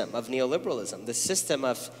this system of neoliberalism, this system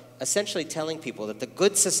of essentially telling people that the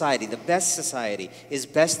good society, the best society, is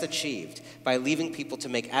best achieved by leaving people to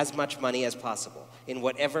make as much money as possible in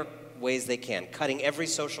whatever ways they can, cutting every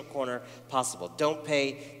social corner possible. Don't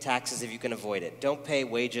pay taxes if you can avoid it. Don't pay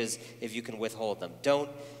wages if you can withhold them. Don't,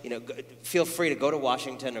 you know, feel free to go to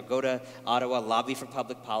Washington or go to Ottawa, lobby for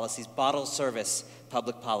public policies, bottle service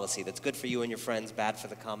public policy that's good for you and your friends, bad for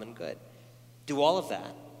the common good. Do all of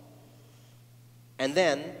that. And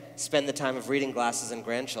then spend the time of reading Glasses and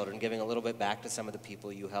Grandchildren, giving a little bit back to some of the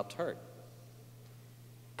people you helped hurt.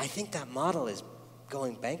 I think that model is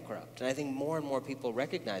going bankrupt, and I think more and more people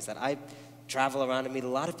recognize that. I travel around and meet a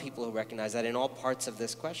lot of people who recognize that in all parts of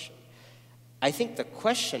this question. I think the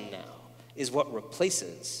question now is what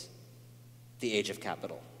replaces the age of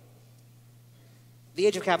capital. The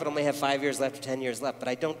age of capital may have 5 years left or 10 years left, but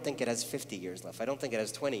I don't think it has 50 years left. I don't think it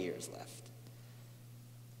has 20 years left.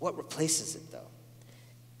 What replaces it, though?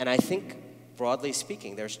 And I think, broadly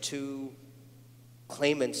speaking, there's two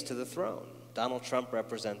claimants to the throne. Donald Trump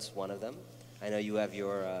represents one of them. I know you have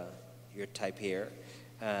your type here,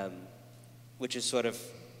 which is sort of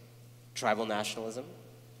tribal nationalism,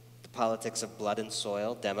 the politics of blood and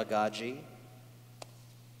soil, demagogy,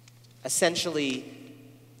 essentially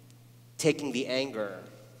taking the anger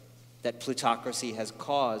that plutocracy has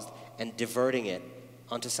caused and diverting it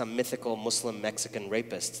onto some mythical Muslim Mexican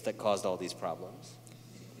rapists that caused all these problems.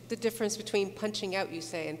 The difference between punching out, you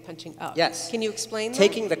say, and punching up. Yes. Can you explain that?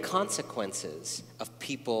 Taking the consequences of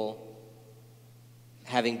people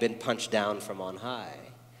having been punched down from on high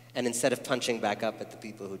And instead of punching back up at the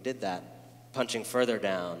people who did that, punching further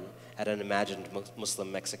down at an imagined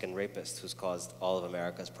Muslim Mexican rapist who's caused all of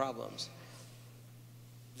America's problems.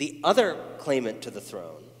 The other claimant to the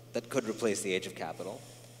throne that could replace the age of capital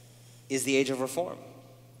is the age of reform,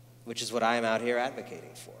 which is what I am out here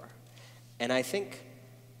advocating for. And I think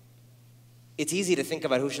it's easy to think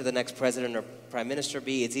about who should the next president or prime minister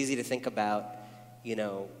be. It's easy to think about, you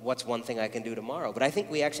know, what's one thing I can do tomorrow. But I think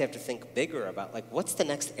we actually have to think bigger about, like, what's the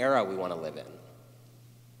next era we want to live in?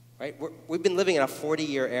 Right? We've been living in a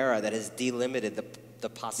 40-year era that has delimited the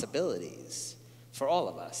possibilities for all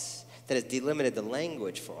of us, that has delimited the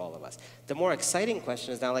language for all of us. The more exciting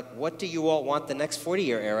question is now, like, what do you all want the next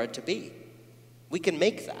 40-year era to be? We can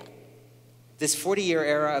make that. This 40-year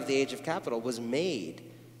era of the age of capital was made.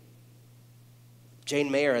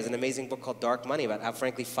 Jane Mayer has an amazing book called Dark Money about how,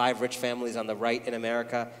 frankly, 5 rich families on the right in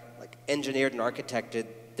America, like, engineered and architected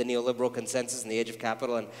the neoliberal consensus in the age of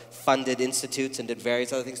capital and funded institutes and did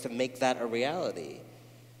various other things to make that a reality.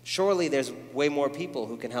 Surely there's way more people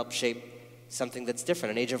who can help shape something that's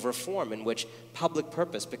different, an age of reform in which public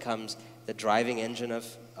purpose becomes the driving engine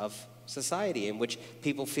of society, in which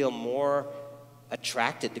people feel more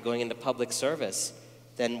attracted to going into public service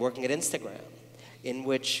than working at Instagram, in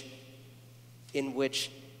which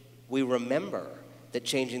we remember that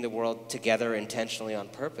changing the world together intentionally on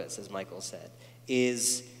purpose, as Michael said,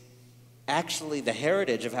 is actually the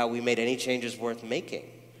heritage of how we made any changes worth making,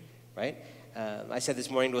 right? I said this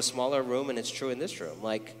morning to a smaller room, and it's true in this room,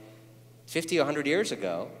 like 50 or 100 years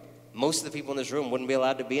ago, most of the people in this room wouldn't be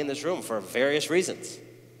allowed to be in this room for various reasons.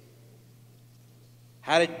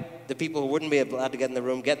 How did the people who wouldn't be allowed to get in the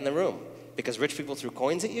room? Because rich people threw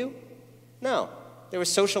coins at you? No. There were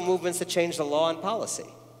social movements that changed the law and policy.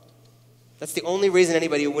 That's the only reason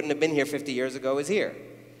anybody who wouldn't have been here 50 years ago is here.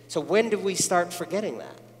 So when did we start forgetting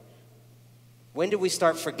that? When did we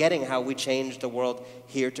start forgetting how we changed the world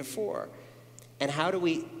heretofore? And how do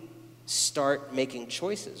we start making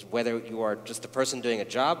choices, whether you are just a person doing a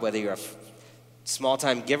job, whether you're a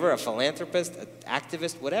small-time giver, a philanthropist, an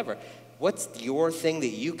activist, whatever. What's your thing that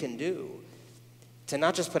you can do to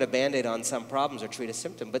not just put a Band-Aid on some problems or treat a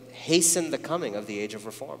symptom, but hasten the coming of the age of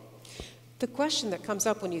reform? The question that comes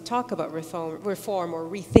up when you talk about reform or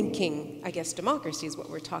rethinking, I guess, democracy is what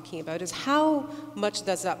we're talking about, is how much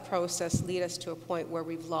does that process lead us to a point where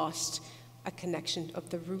we've lost a connection of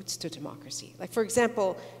the roots to democracy? Like, for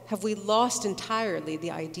example, have we lost entirely the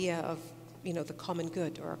idea of, you know, the common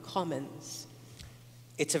good or a commons?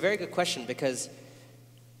 It's a very good question because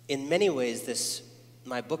in many ways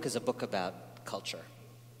my book is a book about culture.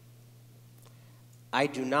 I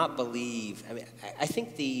do not believe, I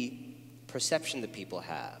think the perception that people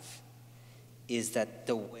have is that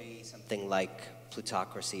the way something like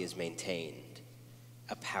plutocracy is maintained,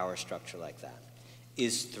 a power structure like that,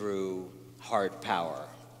 is through hard power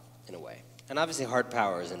in a way. And obviously hard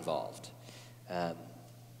power is involved.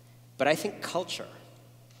 But I think culture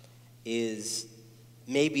is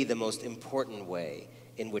maybe the most important way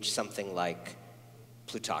in which something like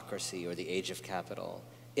plutocracy or the age of capital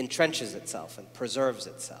entrenches itself and preserves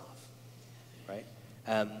itself, right?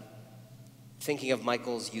 Thinking of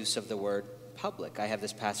Michael's use of the word public, I have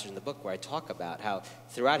this passage in the book where I talk about how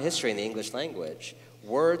throughout history in the English language,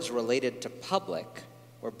 words related to public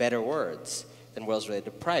were better words than words related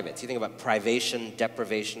to private. So you think about privation,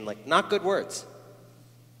 deprivation, like not good words.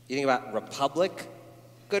 You think about republic,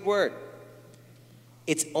 good word.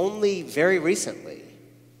 It's only very recently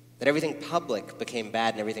that everything public became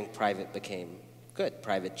bad and everything private became good.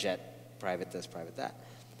 Private jet, private this, private that.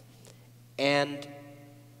 And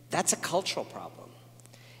that's a cultural problem.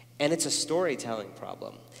 And it's a storytelling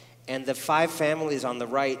problem. And the 5 families on the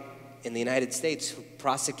right in the United States who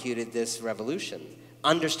prosecuted this revolution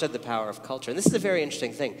understood the power of culture. And this is a very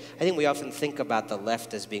interesting thing. I think we often think about the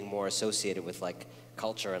left as being more associated with like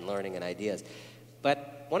culture and learning and ideas.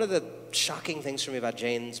 But one of the shocking things for me about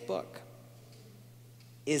Jane's book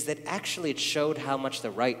is that actually it showed how much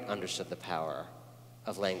the right understood the power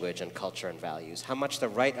of language and culture and values, how much the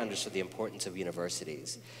right understood the importance of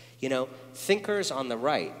universities. You know, thinkers on the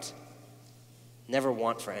right never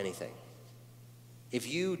want for anything.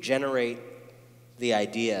 If you generate the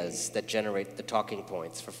ideas that generate the talking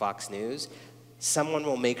points for Fox News, someone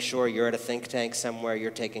will make sure you're at a think tank somewhere,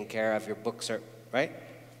 you're taken care of, your books are, right?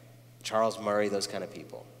 Charles Murray, those kind of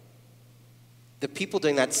people. The people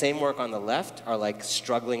doing that same work on the left are like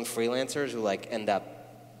struggling freelancers who like end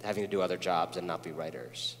up having to do other jobs and not be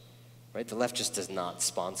writers, right? The left just does not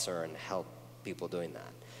sponsor and help people doing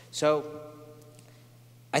that. So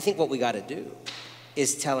I think what we got to do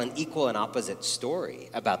is tell an equal and opposite story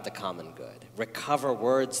about the common good, recover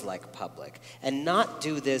words like public, and not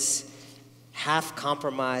do this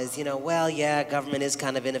half-compromised, well, yeah, government is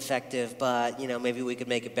kind of ineffective, but, maybe we could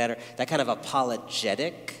make it better. That kind of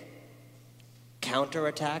apologetic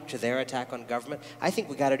counterattack to their attack on government. I think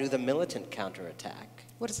we got to do the militant counterattack.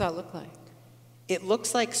 What does that look like? It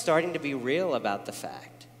looks like starting to be real about the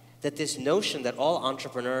fact that this notion that all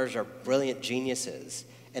entrepreneurs are brilliant geniuses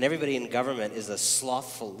and everybody in government is a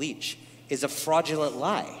slothful leech is a fraudulent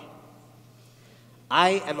lie.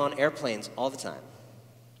 I am on airplanes all the time.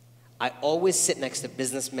 I always sit next to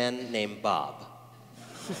businessmen named Bob.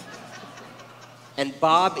 And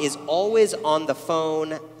Bob is always on the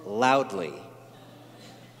phone loudly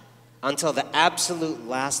until the absolute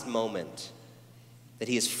last moment that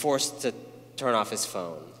he is forced to turn off his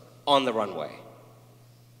phone on the runway.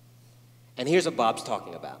 And here's what Bob's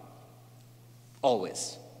talking about.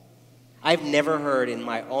 Always. I've never heard in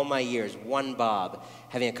all my years one Bob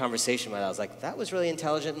having a conversation with. I was like, that was really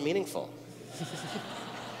intelligent and meaningful.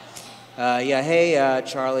 Hey,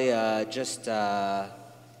 Charlie, if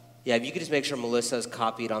you could just make sure Melissa's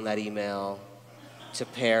copied on that email to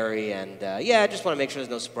Perry, and I just want to make sure there's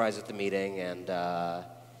no surprise at the meeting, and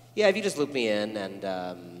if you just loop me in, and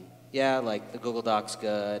the Google Doc's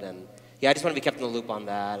good, and I just want to be kept in the loop on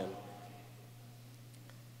that. And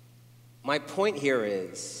my point here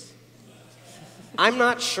is, I'm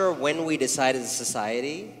not sure when we decide as a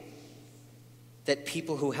society that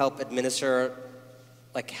people who help administer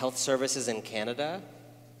health services in Canada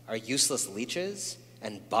are useless leeches,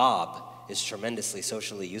 and Bob is tremendously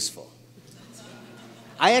socially useful.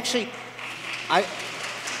 I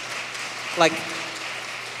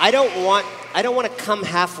don't want to come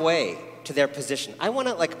halfway to their position. I want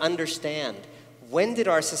to understand, when did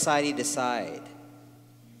our society decide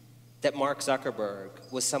that Mark Zuckerberg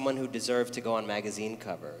was someone who deserved to go on magazine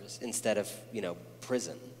covers instead of,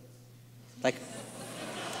 prison?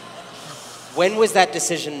 When was that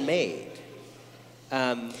decision made?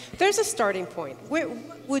 There's a starting point. What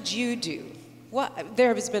would you do?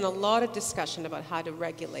 There has been a lot of discussion about how to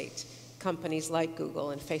regulate companies like Google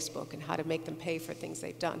and Facebook and how to make them pay for things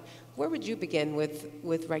they've done. Where would you begin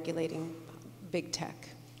with regulating big tech?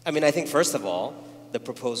 I think, first of all, the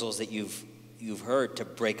proposals that you've heard to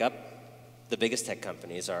break up the biggest tech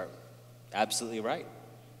companies are absolutely right.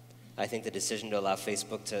 I think the decision to allow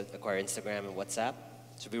Facebook to acquire Instagram and WhatsApp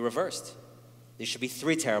should be reversed. These should be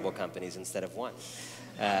 3 terrible companies instead of 1.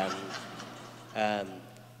 And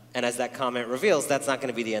as that comment reveals, that's not going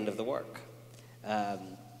to be the end of the work.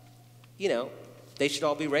 They should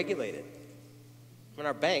all be regulated.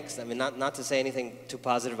 Our banks, not to say anything too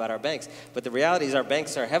positive about our banks, but the reality is our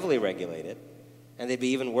banks are heavily regulated, and they'd be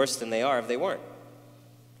even worse than they are if they weren't.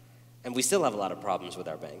 And we still have a lot of problems with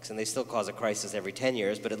our banks, and they still cause a crisis every 10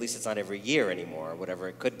 years, but at least it's not every year anymore, or whatever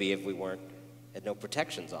it could be if we had no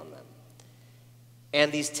protections on them.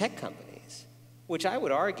 And these tech companies, which I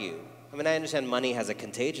would argue, I understand money has a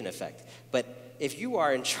contagion effect, but if you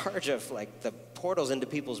are in charge of the portals into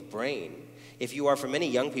people's brain, if you are, for many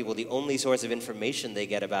young people, the only source of information they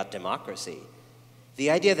get about democracy, the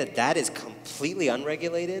idea that that is completely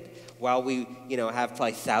unregulated while we, have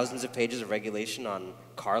probably thousands of pages of regulation on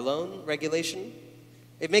car loan regulation,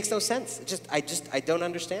 it makes no sense. I don't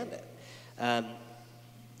understand it. I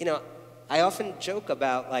often joke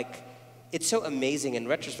about it's so amazing in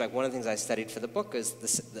retrospect. One of the things I studied for the book is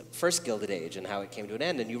the first Gilded Age and how it came to an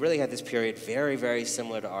end. And you really had this period very, very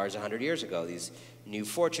similar to ours 100 years ago. These new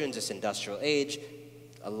fortunes, this industrial age,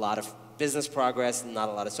 a lot of business progress, not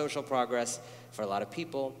a lot of social progress for a lot of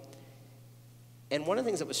people. And one of the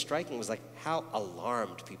things that was striking was how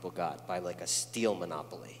alarmed people got by a steel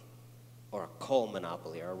monopoly or a coal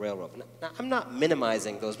monopoly or a railroad. Now, I'm not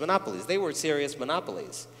minimizing those monopolies. They were serious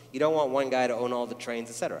monopolies. You don't want one guy to own all the trains,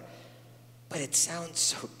 etc. But it sounds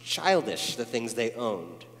so childish, the things they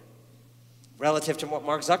owned, relative to what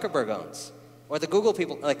Mark Zuckerberg owns, or the Google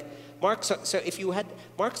people. So if you had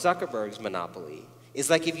Mark Zuckerberg's monopoly,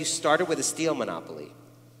 is if you started with a steel monopoly,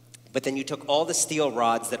 but then you took all the steel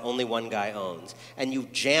rods that only one guy owns, and you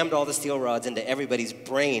jammed all the steel rods into everybody's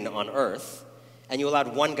brain on Earth, and you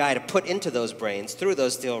allowed one guy to put into those brains, through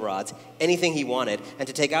those steel rods, anything he wanted, and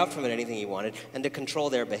to take out from it anything he wanted, and to control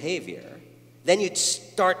their behavior. Then you'd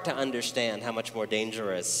start to understand how much more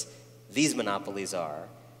dangerous these monopolies are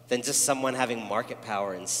than just someone having market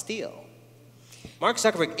power in steel. Mark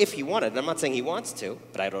Zuckerberg, if he wanted, and I'm not saying he wants to,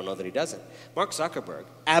 but I don't know that he doesn't, Mark Zuckerberg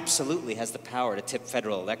absolutely has the power to tip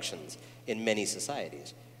federal elections in many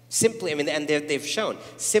societies. Simply, and they've shown,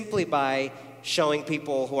 simply by showing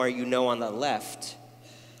people who are, on the left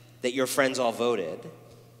that your friends all voted,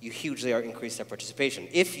 you hugely increase their participation.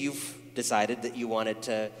 If you've decided that you wanted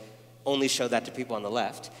to only show that to people on the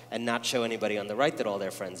left and not show anybody on the right that all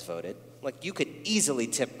their friends voted, like, you could easily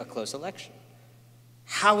tip a close election.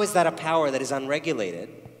 How is that a power that is unregulated,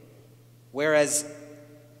 whereas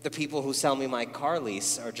the people who sell me my car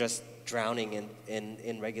lease are just drowning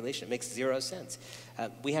in regulation? It makes zero sense.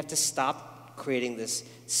 We have to stop creating this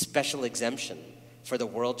special exemption for the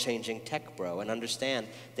world-changing tech bro and understand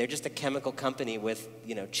they're just a chemical company with,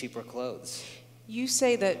 cheaper clothes. You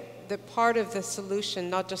say that the part of the solution,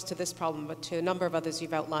 not just to this problem, but to a number of others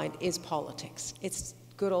you've outlined, is politics. It's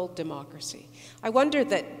good old democracy. I wonder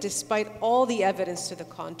that despite all the evidence to the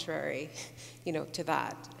contrary, to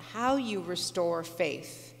that, how you restore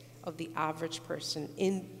faith of the average person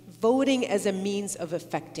in voting as a means of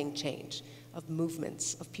affecting change, of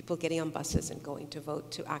movements, of people getting on buses and going to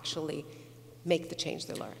vote to actually make the change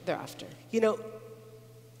they're after.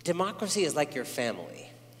 Democracy is like your family,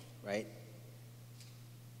 right?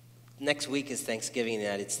 Next week is Thanksgiving in the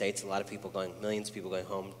United States. Millions of people going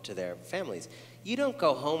home to their families. You don't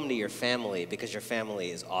go home to your family because your family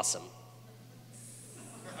is awesome.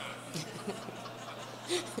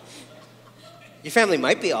 Your family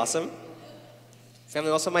might be awesome. Family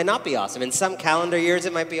also might not be awesome. In some calendar years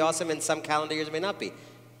it might be awesome, in some calendar years it may not be.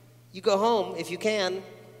 You go home, if you can,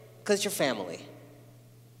 because it's your family.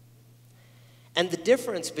 And the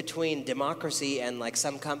difference between democracy and like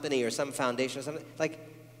some company or some foundation or something, like,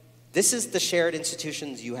 this is the shared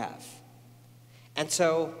institutions you have. And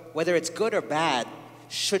so whether it's good or bad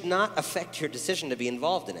should not affect your decision to be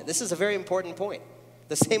involved in it. This is a very important point.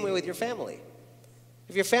 The same way with your family.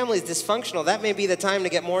 If your family is dysfunctional, that may be the time to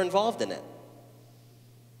get more involved in it.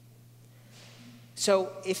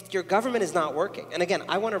 So if your government is not working, and again,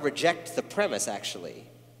 I want to reject the premise, actually,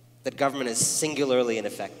 that government is singularly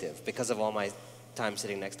ineffective because of all my time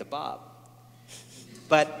sitting next to Bob.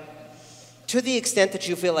 But to the extent that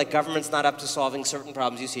you feel like government's not up to solving certain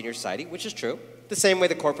problems you see in your society, which is true, the same way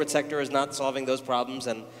the corporate sector is not solving those problems,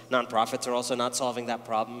 and nonprofits are also not solving that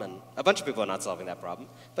problem, and a bunch of people are not solving that problem,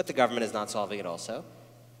 but the government is not solving it also,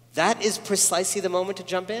 that is precisely the moment to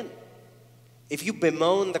jump in. If you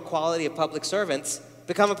bemoan the quality of public servants,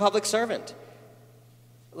 become a public servant.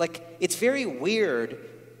 Like, it's very weird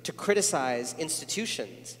to criticize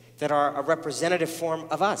institutions that are a representative form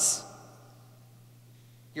of us.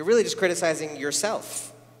 You're really just criticizing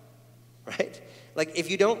yourself, right? Like, if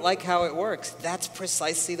you don't like how it works, that's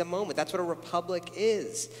precisely the moment. That's what a republic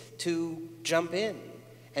is, to jump in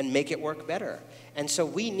and make it work better. And so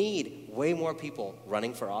we need way more people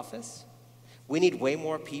running for office. We need way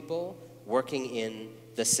more people working in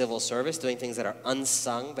the civil service, doing things that are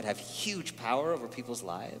unsung but have huge power over people's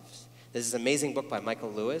lives. There's this amazing book by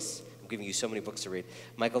Michael Lewis. I'm giving you so many books to read.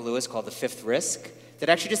 Michael Lewis, called The Fifth Risk, that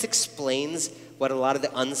actually just explains what a lot of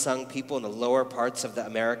the unsung people in the lower parts of the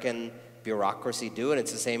American bureaucracy do, and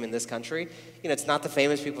it's the same in this country. It's not the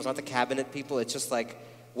famous people, it's not the cabinet people, it's just like,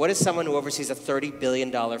 what is someone who oversees a $30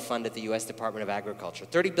 billion fund at the U.S. Department of Agriculture?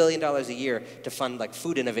 $30 billion a year to fund like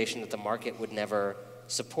food innovation that the market would never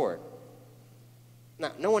support.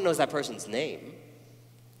 Now, no one knows that person's name.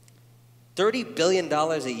 $30 billion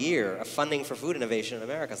a year of funding for food innovation in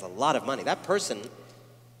America is a lot of money. That person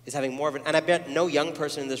is having more of an, and I bet no young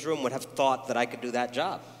person in this room would have thought that I could do that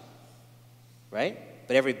job, right?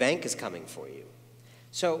 But every bank is coming for you.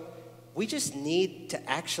 So we just need to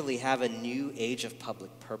actually have a new age of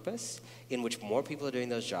public purpose in which more people are doing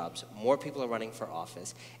those jobs, more people are running for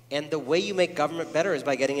office, and the way you make government better is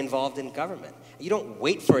by getting involved in government. You don't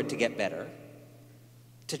wait for it to get better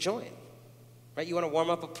to join, right? You want to warm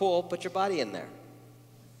up a pool, put your body in there.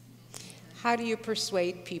 How do you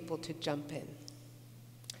persuade people to jump in?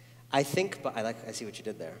 I think, but I see what you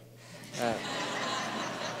did there.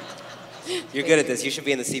 You're good at this. You should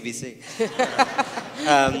be in the CBC.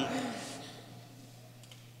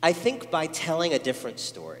 I think by telling a different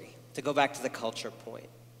story, to go back to the culture point,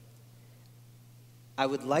 I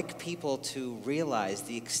would like people to realize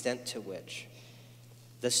the extent to which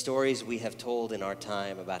the stories we have told in our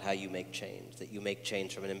time about how you make change, that you make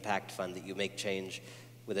change from an impact fund, that you make change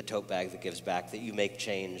with a tote bag that gives back, that you make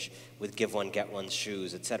change with give one, get one's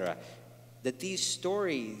shoes, etc., that these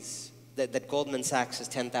stories, that Goldman Sachs'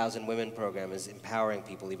 10,000 Women program is empowering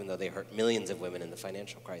people even though they hurt millions of women in the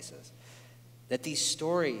financial crisis, that these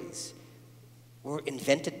stories were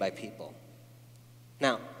invented by people.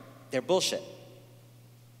 Now, they're bullshit.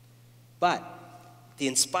 But the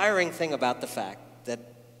inspiring thing about the fact that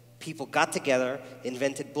people got together,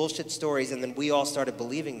 invented bullshit stories, and then we all started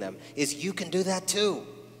believing them, is you can do that too.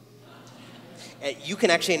 You can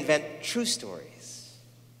actually invent true stories.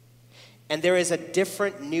 And there is a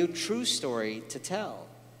different new true story to tell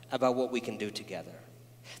about what we can do together.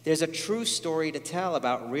 There's a true story to tell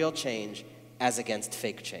about real change as against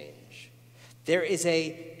fake change. There is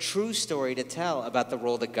a true story to tell about the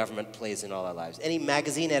role that government plays in all our lives. Any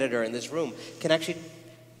magazine editor in this room can actually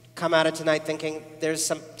come out of tonight thinking, there's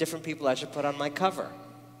some different people I should put on my cover.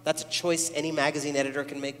 That's a choice any magazine editor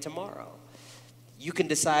can make tomorrow. You can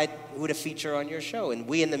decide who to feature on your show. And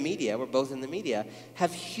we in the media, we're both in the media,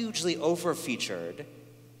 have hugely over-featured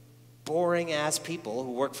boring-ass people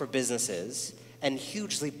who work for businesses and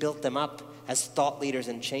hugely built them up as thought leaders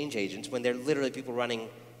and change agents when they're literally people running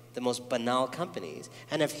the most banal companies,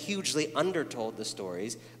 and have hugely undertold the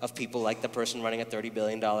stories of people like the person running a $30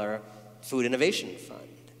 billion food innovation fund.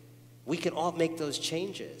 We can all make those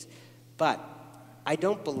changes, but I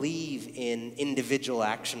don't believe in individual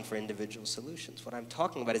action for individual solutions. What I'm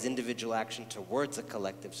talking about is individual action towards a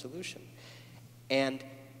collective solution. And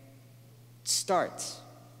starts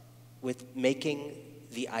with making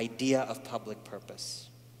the idea of public purpose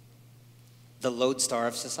the lodestar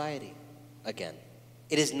of society again.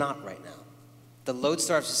 It is not right now. The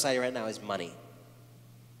lodestar of society right now is money.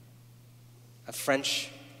 A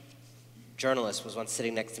French journalist was once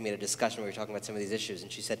sitting next to me at a discussion where we were talking about some of these issues,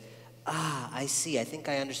 and she said, I see, I think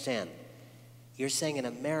I understand. You're saying in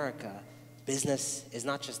America, business is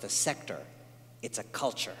not just a sector, it's a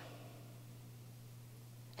culture.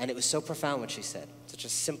 And it was so profound what she said. Such a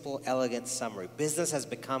simple, elegant summary. Business has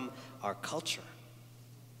become our culture.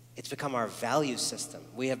 It's become our value system.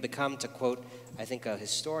 We have become, to quote, I think a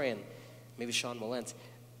historian, maybe Sean Mullins,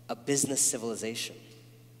 a business civilization.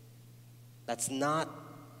 That's not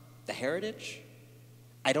the heritage.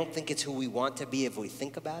 I don't think it's who we want to be if we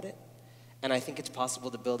think about it. And I think it's possible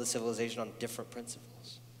to build a civilization on different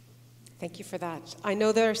principles. Thank you for that. I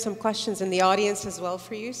know there are some questions in the audience as well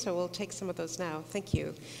for you, so we'll take some of those now. Thank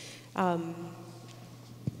you.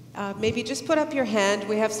 Maybe just put up your hand.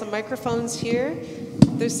 We have some microphones here.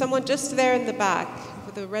 There's someone just there in the back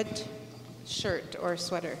with a red shirt or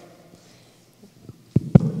sweater.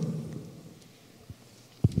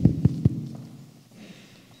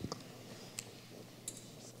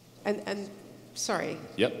 And sorry.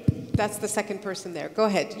 Yep. That's the second person there. Go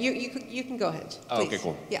ahead. You can go ahead. Please. Oh, okay,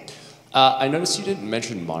 cool. Yeah. I noticed you didn't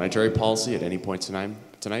mention monetary policy at any point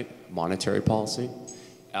tonight. Monetary policy.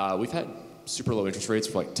 We've had super low interest rates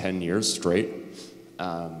for like 10 years straight.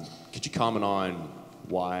 Could you comment on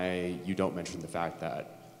why you don't mention the fact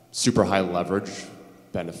that super high leverage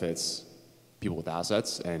benefits people with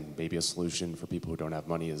assets, and maybe a solution for people who don't have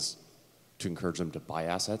money is to encourage them to buy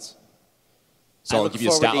assets? So I'll give you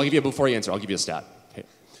a stat. I'll give you, before you answer, I'll give you a stat.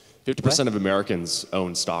 50% of Americans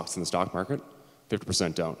own stocks in the stock market.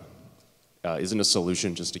 50% don't. Isn't a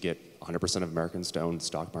solution just to get 100% of Americans to own the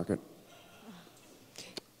stock market?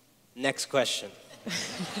 Next question.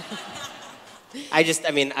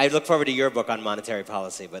 I look forward to your book on monetary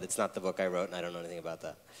policy, but it's not the book I wrote, and I don't know anything about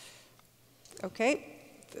that. Okay.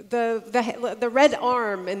 The red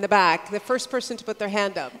arm in the back, the first person to put their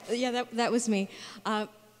hand up. Yeah, that was me.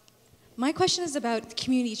 My question is about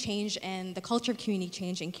community change and the culture of community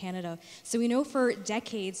change in Canada. So we know for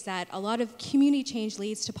decades that a lot of community change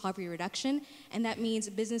leads to poverty reduction, and that means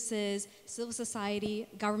businesses, civil society,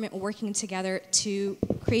 government working together to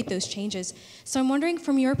create those changes. So I'm wondering,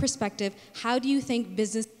 from your perspective, how do you think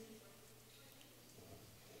business...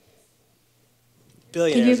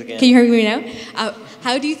 Billionaires again. Can you hear me now?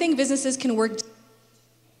 How do you think businesses can work...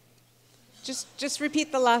 Just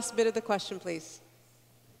repeat the last bit of the question, please.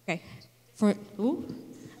 Okay.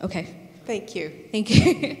 Okay. Thank you. Thank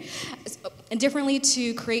you. And differently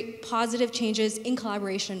to create positive changes in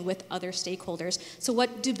collaboration with other stakeholders. So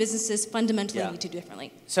what do businesses fundamentally need to do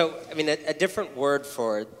differently? So, a different word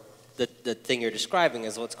for the thing you're describing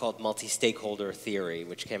is what's called multi-stakeholder theory,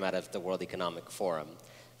 which came out of the World Economic Forum,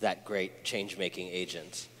 that great change-making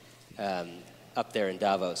agent up there in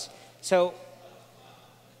Davos. So,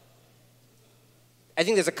 I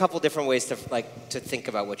think there's a couple different ways to think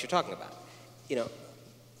about what you're talking about.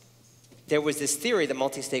 There was this theory, the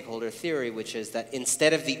multi-stakeholder theory, which is that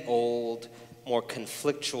instead of the old, more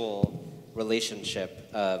conflictual relationship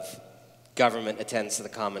of government attends to the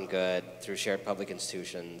common good through shared public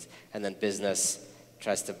institutions, and then business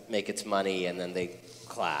tries to make its money, and then they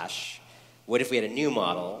clash, what if we had a new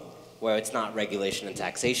model where it's not regulation and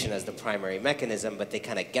taxation as the primary mechanism, but they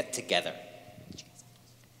kind of get together?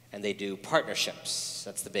 And they do partnerships.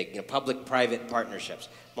 That's the big, public-private partnerships,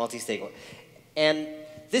 multi-stakeholder. And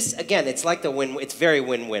this, again, it's like it's very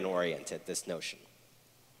win-win oriented, this notion.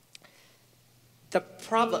 The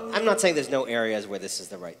problem, I'm not saying there's no areas where this is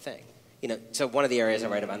the right thing. So one of the areas I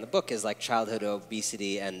write about in the book is like childhood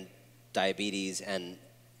obesity and diabetes and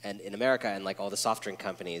and in America, and like all the soft drink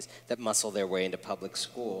companies that muscle their way into public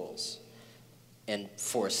schools and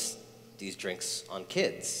force these drinks on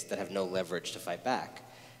kids that have no leverage to fight back.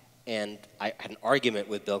 And I had an argument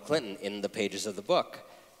with Bill Clinton in the pages of the book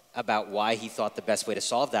about why he thought the best way to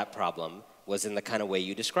solve that problem was in the kind of way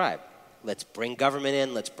you describe. Let's bring government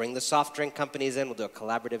in, let's bring the soft drink companies in, we'll do a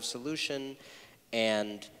collaborative solution.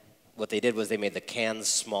 And what they did was they made the cans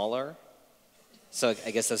smaller. So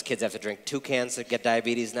I guess those kids have to drink 2 cans to get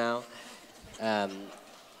diabetes now. And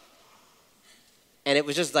it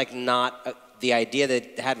was just like not, the idea that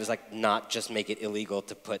it had was like not just make it illegal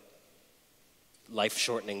to put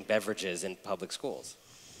life-shortening beverages in public schools.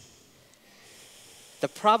 The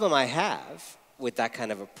problem I have with that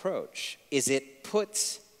kind of approach is it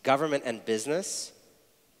puts government and business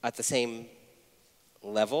at the same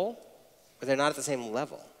level, but they're not at the same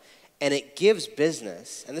level. And it gives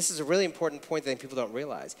business, and this is a really important point that people don't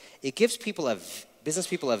realize, it gives business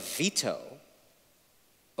people a veto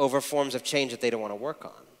over forms of change that they don't want to work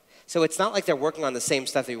on. So it's not like they're working on the same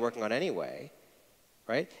stuff that you're working on anyway,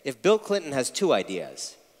 right? If Bill Clinton has 2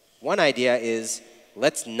 ideas, one idea is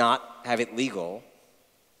let's not have it legal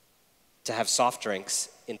to have soft drinks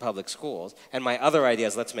in public schools, and my other idea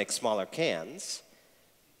is let's make smaller cans.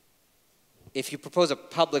 If you propose a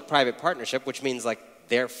public-private partnership, which means like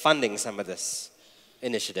they're funding some of this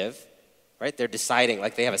initiative, right? They're deciding,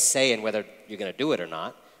 like they have a say in whether you're going to do it or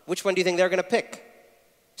not. Which one do you think they're going to pick?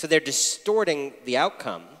 So they're distorting the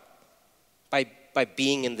outcome by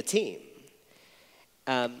being in the team.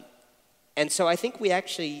 And so I think we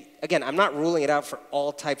actually, again, I'm not ruling it out for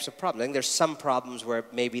all types of problems. I think there's some problems where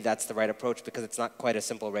maybe that's the right approach because it's not quite a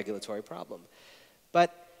simple regulatory problem.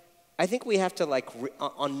 But I think we have to, like,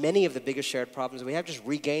 on many of the biggest shared problems, we have to just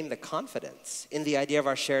regain the confidence in the idea of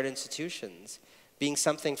our shared institutions being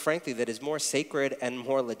something, frankly, that is more sacred and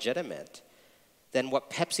more legitimate than what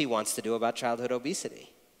Pepsi wants to do about childhood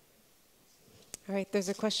obesity. All right, there's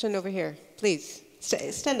a question over here. Please,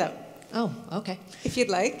 stand up. Oh, okay. If you'd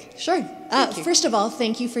like. Sure. Thank you. First of all,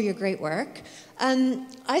 thank you for your great work.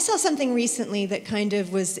 I saw something recently that kind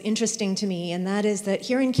of was interesting to me, and that is that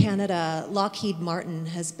here in Canada, Lockheed Martin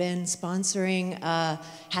has been sponsoring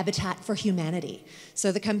Habitat for Humanity.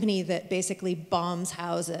 So the company that basically bombs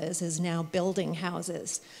houses is now building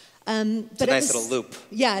houses. It's a nice little loop.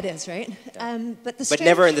 Yeah, it is, right? Yeah. But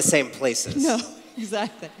never in the same places. No,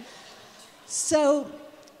 exactly. So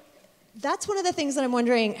that's one of the things that I'm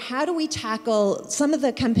wondering, how do we tackle some of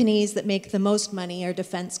the companies that make the most money are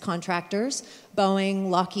defense contractors, Boeing,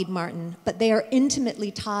 Lockheed Martin, but they are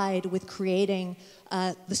intimately tied with creating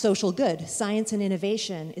the social good. Science and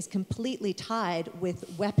innovation is completely tied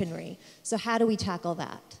with weaponry. So how do we tackle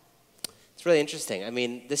that? It's really interesting. I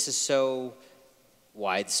mean, this is so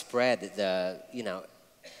widespread. The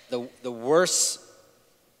worse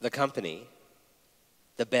the company,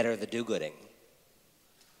 the better the do-gooding.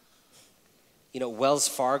 You know, Wells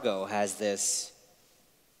Fargo had this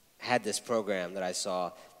program that I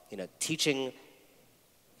saw, teaching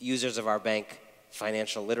users of our bank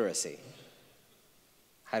financial literacy,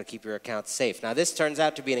 how to keep your accounts safe. Now, this turns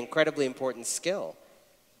out to be an incredibly important skill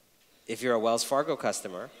if you're a Wells Fargo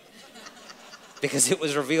customer, because it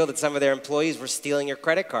was revealed that some of their employees were stealing your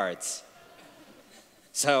credit cards.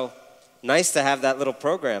 So, nice to have that little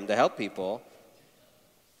program to help people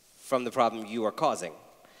from the problem you are causing.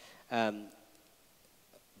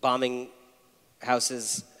 Bombing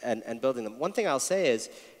houses and building them. One thing I'll say is,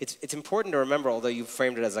 it's important to remember, although you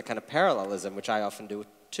framed it as a kind of parallelism, which I often do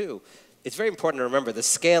too, it's very important to remember the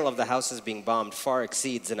scale of the houses being bombed far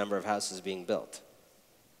exceeds the number of houses being built.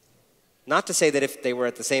 Not to say that if they were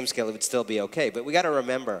at the same scale, it would still be okay, but we got to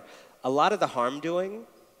remember, a lot of the harm doing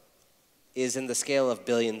is in the scale of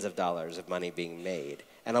billions of dollars of money being made.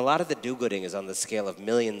 And a lot of the do-gooding is on the scale of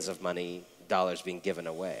millions of dollars being given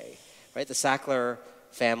away. Right? The Sackler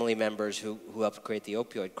family members who helped create the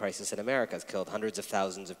opioid crisis in America has killed hundreds of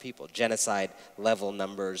thousands of people. Genocide-level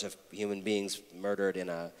numbers of human beings murdered in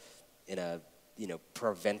a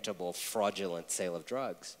preventable, fraudulent sale of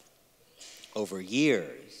drugs over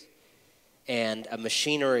years. And a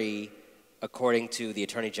machinery, according to the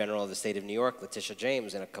Attorney General of the state of New York, Letitia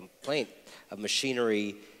James, in a complaint, a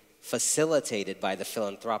machinery facilitated by the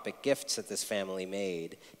philanthropic gifts that this family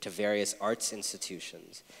made to various arts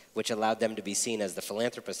institutions, which allowed them to be seen as the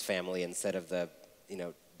philanthropist family instead of the,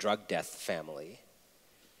 drug death family.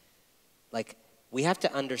 Like, we have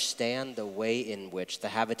to understand the way in which the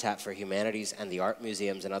Habitat for Humanities and the art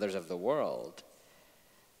museums and others of the world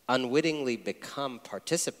unwittingly become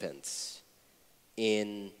participants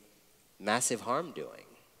in massive harm doing.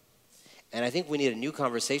 And I think we need a new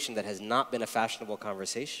conversation that has not been a fashionable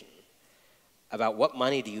conversation about what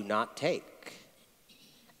money do you not take?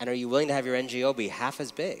 And are you willing to have your NGO be half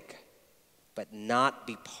as big, but not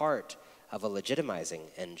be part of a legitimizing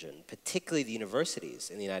engine? Particularly the universities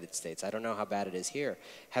in the United States, I don't know how bad it is here,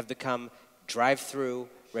 have become drive-through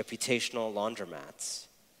reputational laundromats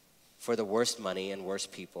for the worst money and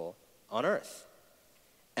worst people on earth.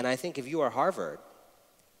 And I think if you are Harvard,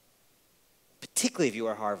 particularly if you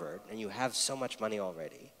are Harvard and you have so much money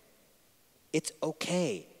already, it's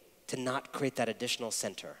okay to not create that additional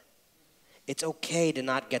center. It's okay to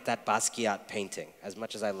not get that Basquiat painting, as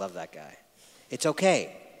much as I love that guy. It's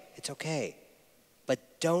okay. It's okay. But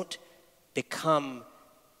don't become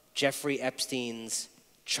Jeffrey Epstein's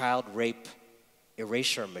child rape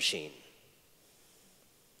erasure machine.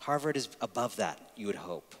 Harvard is above that, you would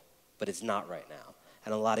hope, but it's not right now.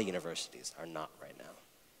 And a lot of universities are not right now.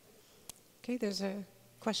 Okay, there's a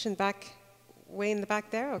question way in the back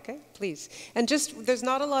there. Okay, please. And just, there's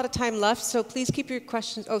not a lot of time left, so please keep your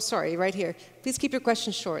questions, oh, sorry, right here. Please keep your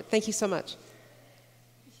questions short. Thank you so much.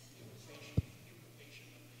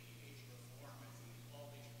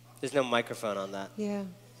 There's no microphone on that. Yeah.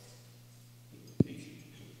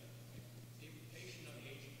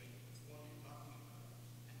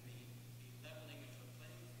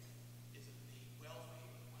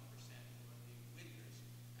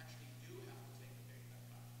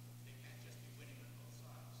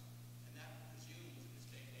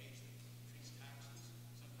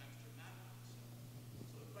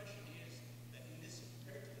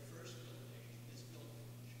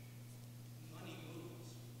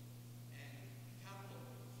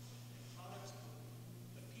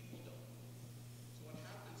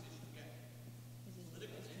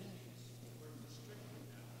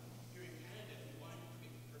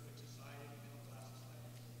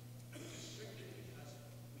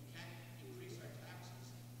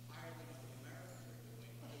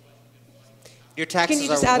 Your taxes Can you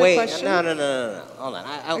just are add way... a question? No. Hold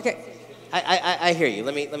on. Okay. I hear you.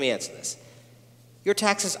 Let me answer this. Your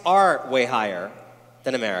taxes are way higher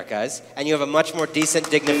than America's, and you have a much more decent,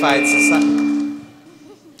 dignified society.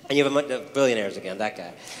 And you have billionaires again, that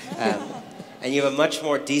guy. And you have a much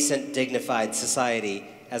more decent, dignified society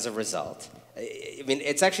as a result. I mean,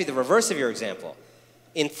 it's actually the reverse of your example.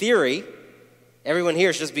 In theory, everyone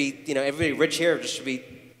here should just be, everybody rich here just should be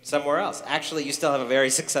somewhere else. Actually, you still have a very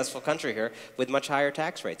successful country here with much higher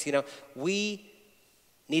tax rates. We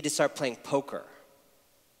need to start playing poker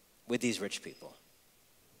with these rich people.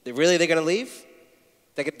 They're going to leave?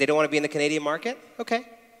 They don't want to be in the Canadian market? Okay.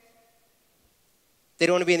 They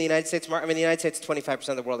don't want to be in the United States market? I mean, the United States is 25%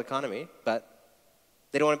 of the world economy, but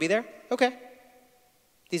they don't want to be there? Okay.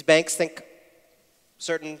 These banks think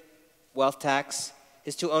certain wealth tax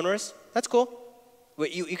is too onerous? That's cool.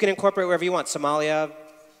 You can incorporate wherever you want. Somalia,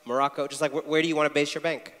 Morocco, just like where do you want to base your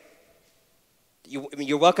bank?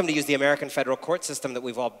 You're welcome to use the American federal court system that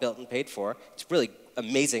we've all built and paid for. It's a really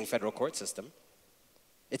amazing federal court system.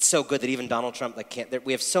 It's so good that even Donald Trump can't.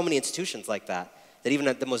 We have so many institutions like that even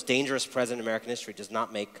the most dangerous president in American history does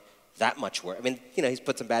not make that much work. I mean, he's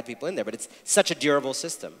put some bad people in there, but it's such a durable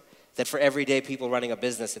system that for everyday people running a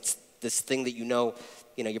business, it's this thing that your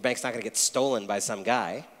bank's not going to get stolen by some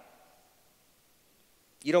guy.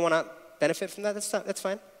 You don't want to benefit from that? That's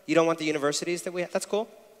fine. You don't want the universities that we have? That's cool.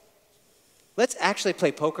 Let's actually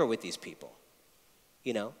play poker with these people.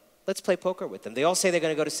 Let's play poker with them. They all say they're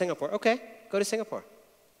going to go to Singapore. Okay, go to Singapore.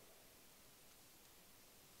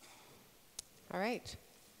 All right.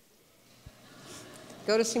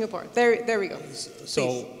 Go to Singapore. There we go.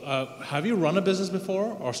 So, have you run a business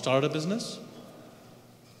before or started a business?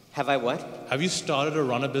 Have I what? Have you started or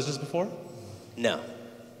run a business before? No.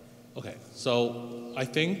 Okay. So, I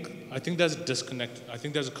think there's a disconnect. I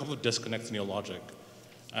think there's a couple of disconnects in your logic.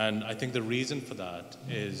 And I think the reason for that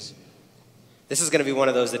is... This is going to be one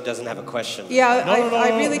of those that doesn't have a question. Yeah,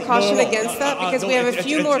 I really caution against that because we have a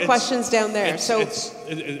few more questions down there.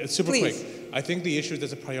 It's super quick. I think the issue is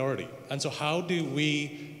there's a priority. And so how do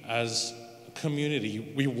we, as a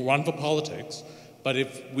community, we run for politics, but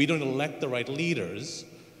if we don't elect the right leaders,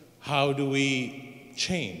 how do we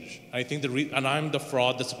change? I think and I'm the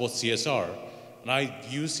fraud that supports CSR, and I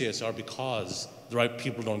use CSR because the right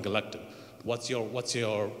people don't get elected. What's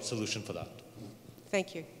your solution for that?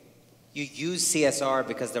 Thank you. You use CSR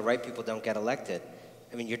because the right people don't get elected.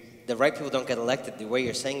 I mean, the right people don't get elected. The way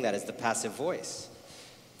you're saying that is the passive voice.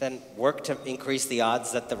 Then work to increase the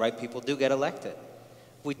odds that the right people do get elected.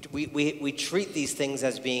 We treat these things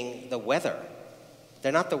as being the weather.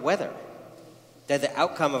 They're not the weather. They're the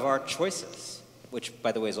outcome of our choices, which,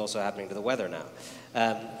 by the way, is also happening to the weather now.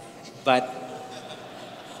 But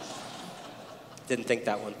didn't think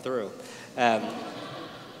that one through.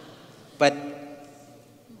 But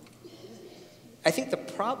I think the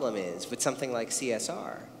problem is with something like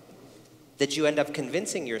CSR that you end up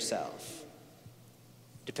convincing yourself,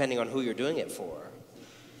 depending on who you're doing it for,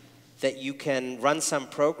 that you can run some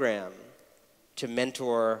program to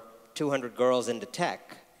mentor 200 girls into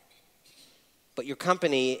tech, but your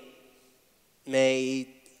company may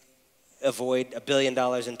avoid $1 billion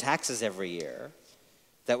in taxes every year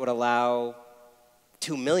that would allow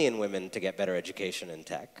 2 million women to get better education in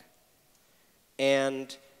tech.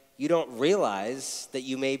 And you don't realize that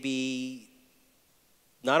you may be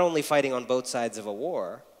not only fighting on both sides of a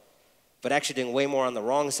war, but actually doing way more on the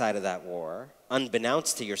wrong side of that war,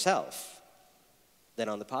 unbeknownst to yourself, than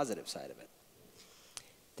on the positive side of it.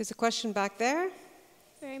 There's a question back there.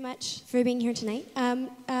 Very much for being here tonight.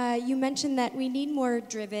 You mentioned that we need more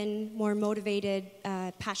driven, more motivated,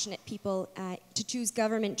 passionate people to choose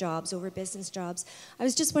government jobs over business jobs. I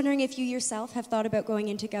was just wondering if you yourself have thought about going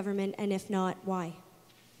into government, and if not, why?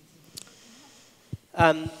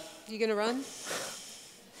 You gonna run?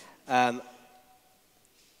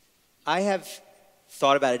 I have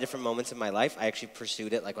thought about it at different moments in my life. I actually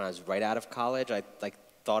pursued it like when I was right out of college. I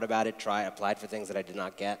thought about it, applied for things that I did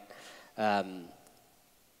not get.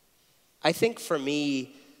 I think for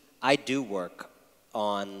me, I do work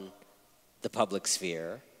on the public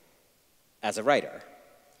sphere as a writer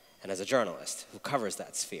and as a journalist who covers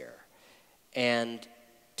that sphere. And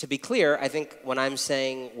to be clear, I think when I'm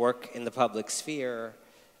saying work in the public sphere,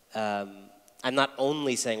 I'm not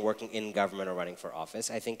only saying working in government or running for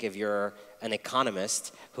office. I think if you're an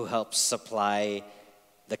economist who helps supply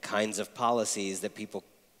the kinds of policies that people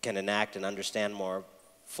can enact and understand more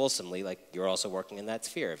fulsomely, like you're also working in that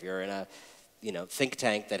sphere. If you're in a think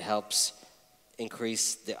tank that helps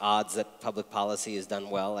increase the odds that public policy is done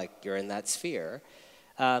well, like you're in that sphere.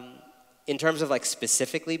 In terms of like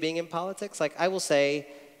specifically being in politics, like I will say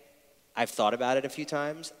I've thought about it a few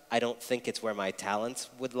times. I don't think it's where my talents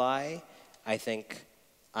would lie. I think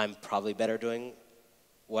I'm probably better doing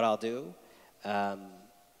what I'll do,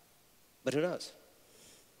 but who knows?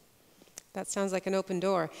 That sounds like an open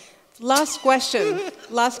door. Last question.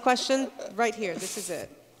 Last question, right here. This is it.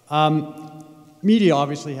 Media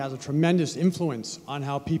obviously has a tremendous influence on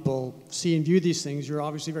how people see and view these things. You're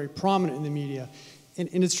obviously very prominent in the media.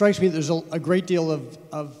 And it strikes me that there's a great deal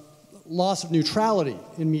of loss of neutrality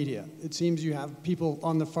in media. It seems you have people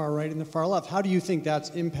on the far right and the far left. How do you think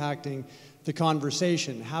that's impacting the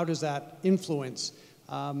conversation? How does that influence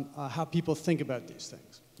how people think about these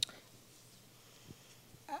things?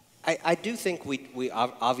 I do think we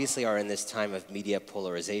obviously are in this time of media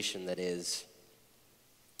polarization that is,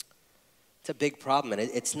 it's a big problem. And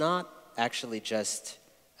it's not actually just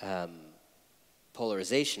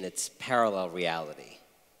polarization, it's parallel reality.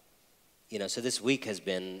 So this week has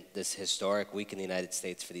been this historic week in the United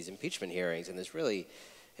States for these impeachment hearings, and this really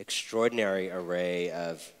extraordinary array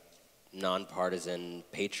of nonpartisan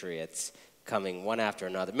patriots coming one after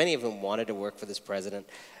another, many of whom wanted to work for this president,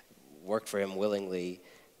 worked for him willingly,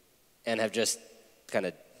 and have just kind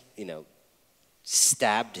of,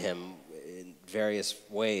 stabbed him in various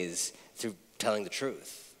ways through telling the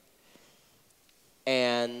truth.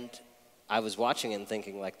 And I was watching it and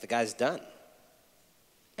thinking, like, the guy's done.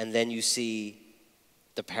 And then you see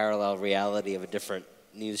the parallel reality of a different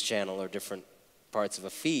news channel or different parts of a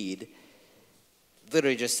feed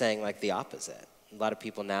literally just saying, like, the opposite. A lot of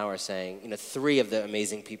people now are saying, 3 of the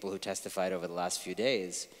amazing people who testified over the last few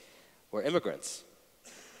days were immigrants.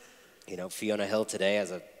 Fiona Hill today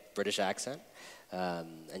has a British accent,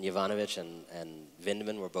 and Yovanovitch and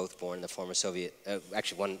Vindman were both born in the former Soviet,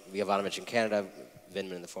 actually one Yovanovitch in Canada,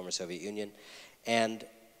 Vindman in the former Soviet Union. And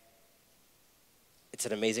it's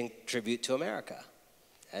an amazing tribute to America.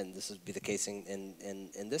 And this would be the case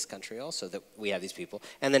in this country also, that we have these people.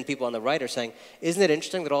 And then people on the right are saying, isn't it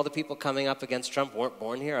interesting that all the people coming up against Trump weren't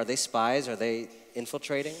born here? Are they spies? Are they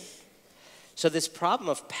infiltrating? So this problem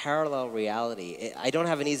of parallel reality, I don't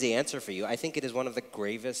have an easy answer for you. I think it is one of the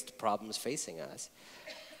gravest problems facing us.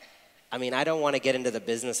 I mean, I don't want to get into the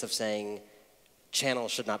business of saying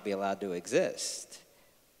channels should not be allowed to exist.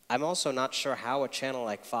 I'm also not sure how a channel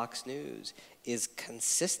like Fox News is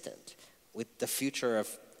consistent with the future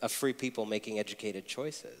of free people making educated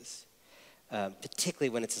choices, particularly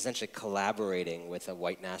when it's essentially collaborating with a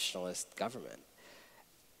white nationalist government.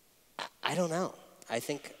 I don't know. I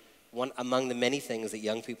think one among the many things that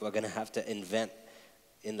young people are going to have to invent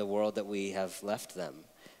in the world that we have left them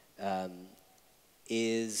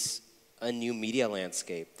is a new media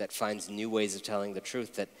landscape that finds new ways of telling the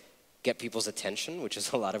truth that get people's attention, which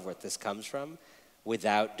is a lot of where this comes from,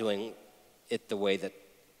 without doing it the way that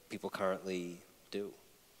people currently do.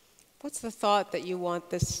 What's the thought that you want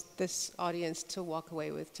this audience to walk away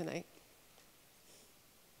with tonight?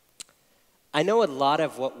 I know a lot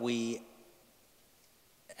of what we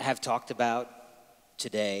have talked about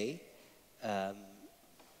today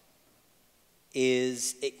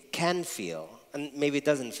it can feel, and maybe it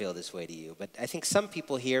doesn't feel this way to you, but I think some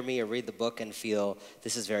people hear me or read the book and feel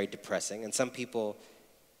this is very depressing, and some people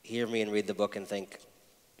hear me and read the book and think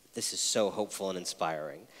this is so hopeful and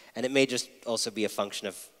inspiring. And it may just also be a function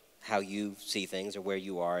of how you see things or where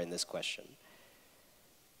you are in this question.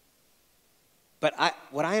 But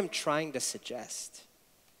what I am trying to suggest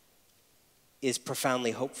is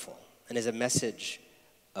profoundly hopeful and is a message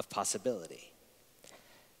of possibility.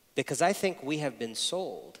 Because I think we have been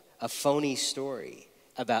sold a phony story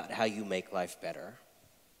about how you make life better,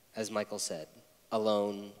 as Michael said,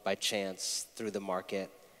 alone, by chance, through the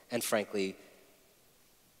market, and frankly,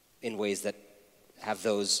 in ways that have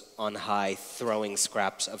those on high throwing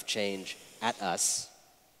scraps of change at us.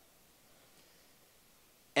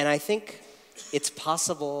 And I think it's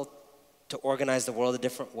possible to organize the world a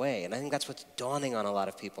different way, and I think that's what's dawning on a lot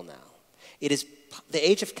of people now. The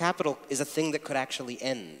age of capital is a thing that could actually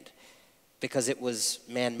end because it was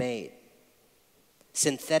man-made.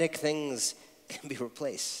 Synthetic things can be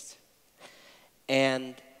replaced.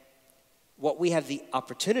 And what we have the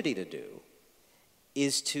opportunity to do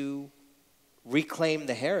is to reclaim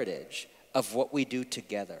the heritage of what we do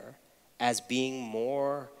together as being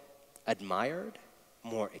more admired,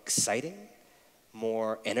 more exciting,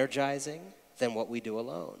 more energizing than what we do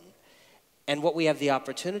alone. And what we have the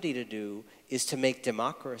opportunity to do is to make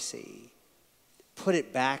democracy, put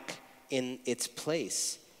it back in its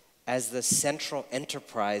place as the central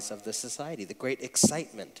enterprise of the society, the great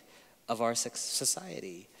excitement of our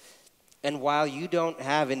society. And while you don't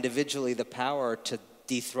have individually the power to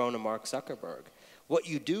dethrone a Mark Zuckerberg, what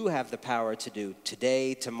you do have the power to do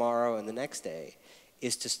today, tomorrow, and the next day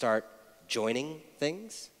is to start joining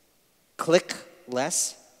things, click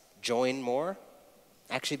less, join more,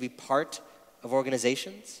 actually be part of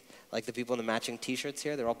organizations, like the people in the matching t-shirts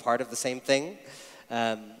here, they're all part of the same thing.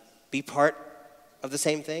 Be part of the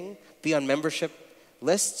same thing, be on membership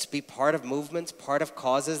lists, be part of movements, part of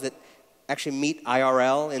causes that actually meet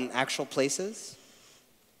IRL in actual places.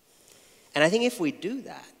 And I think if we do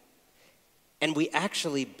that, and we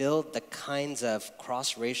actually build the kinds of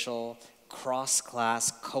cross-racial,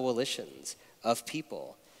 cross-class coalitions of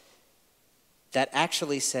people that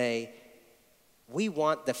actually say, we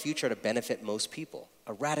want the future to benefit most people,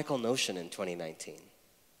 a radical notion in 2019.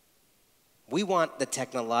 We want the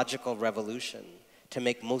technological revolution to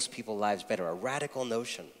make most people's lives better, a radical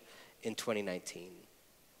notion in 2019.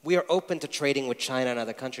 We are open to trading with China and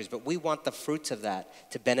other countries, but we want the fruits of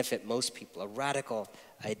that to benefit most people, a radical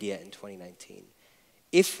idea in 2019.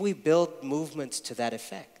 If we build movements to that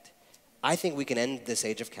effect, I think we can end this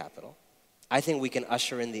age of capital. I think we can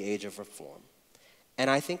usher in the age of reform. And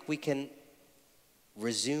I think we can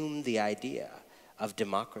resume the idea of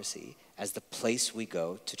democracy as the place we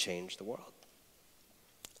go to change the world.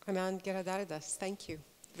 Anand Giridharadas, thank you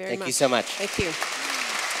very much. Thank you so much. Thank you.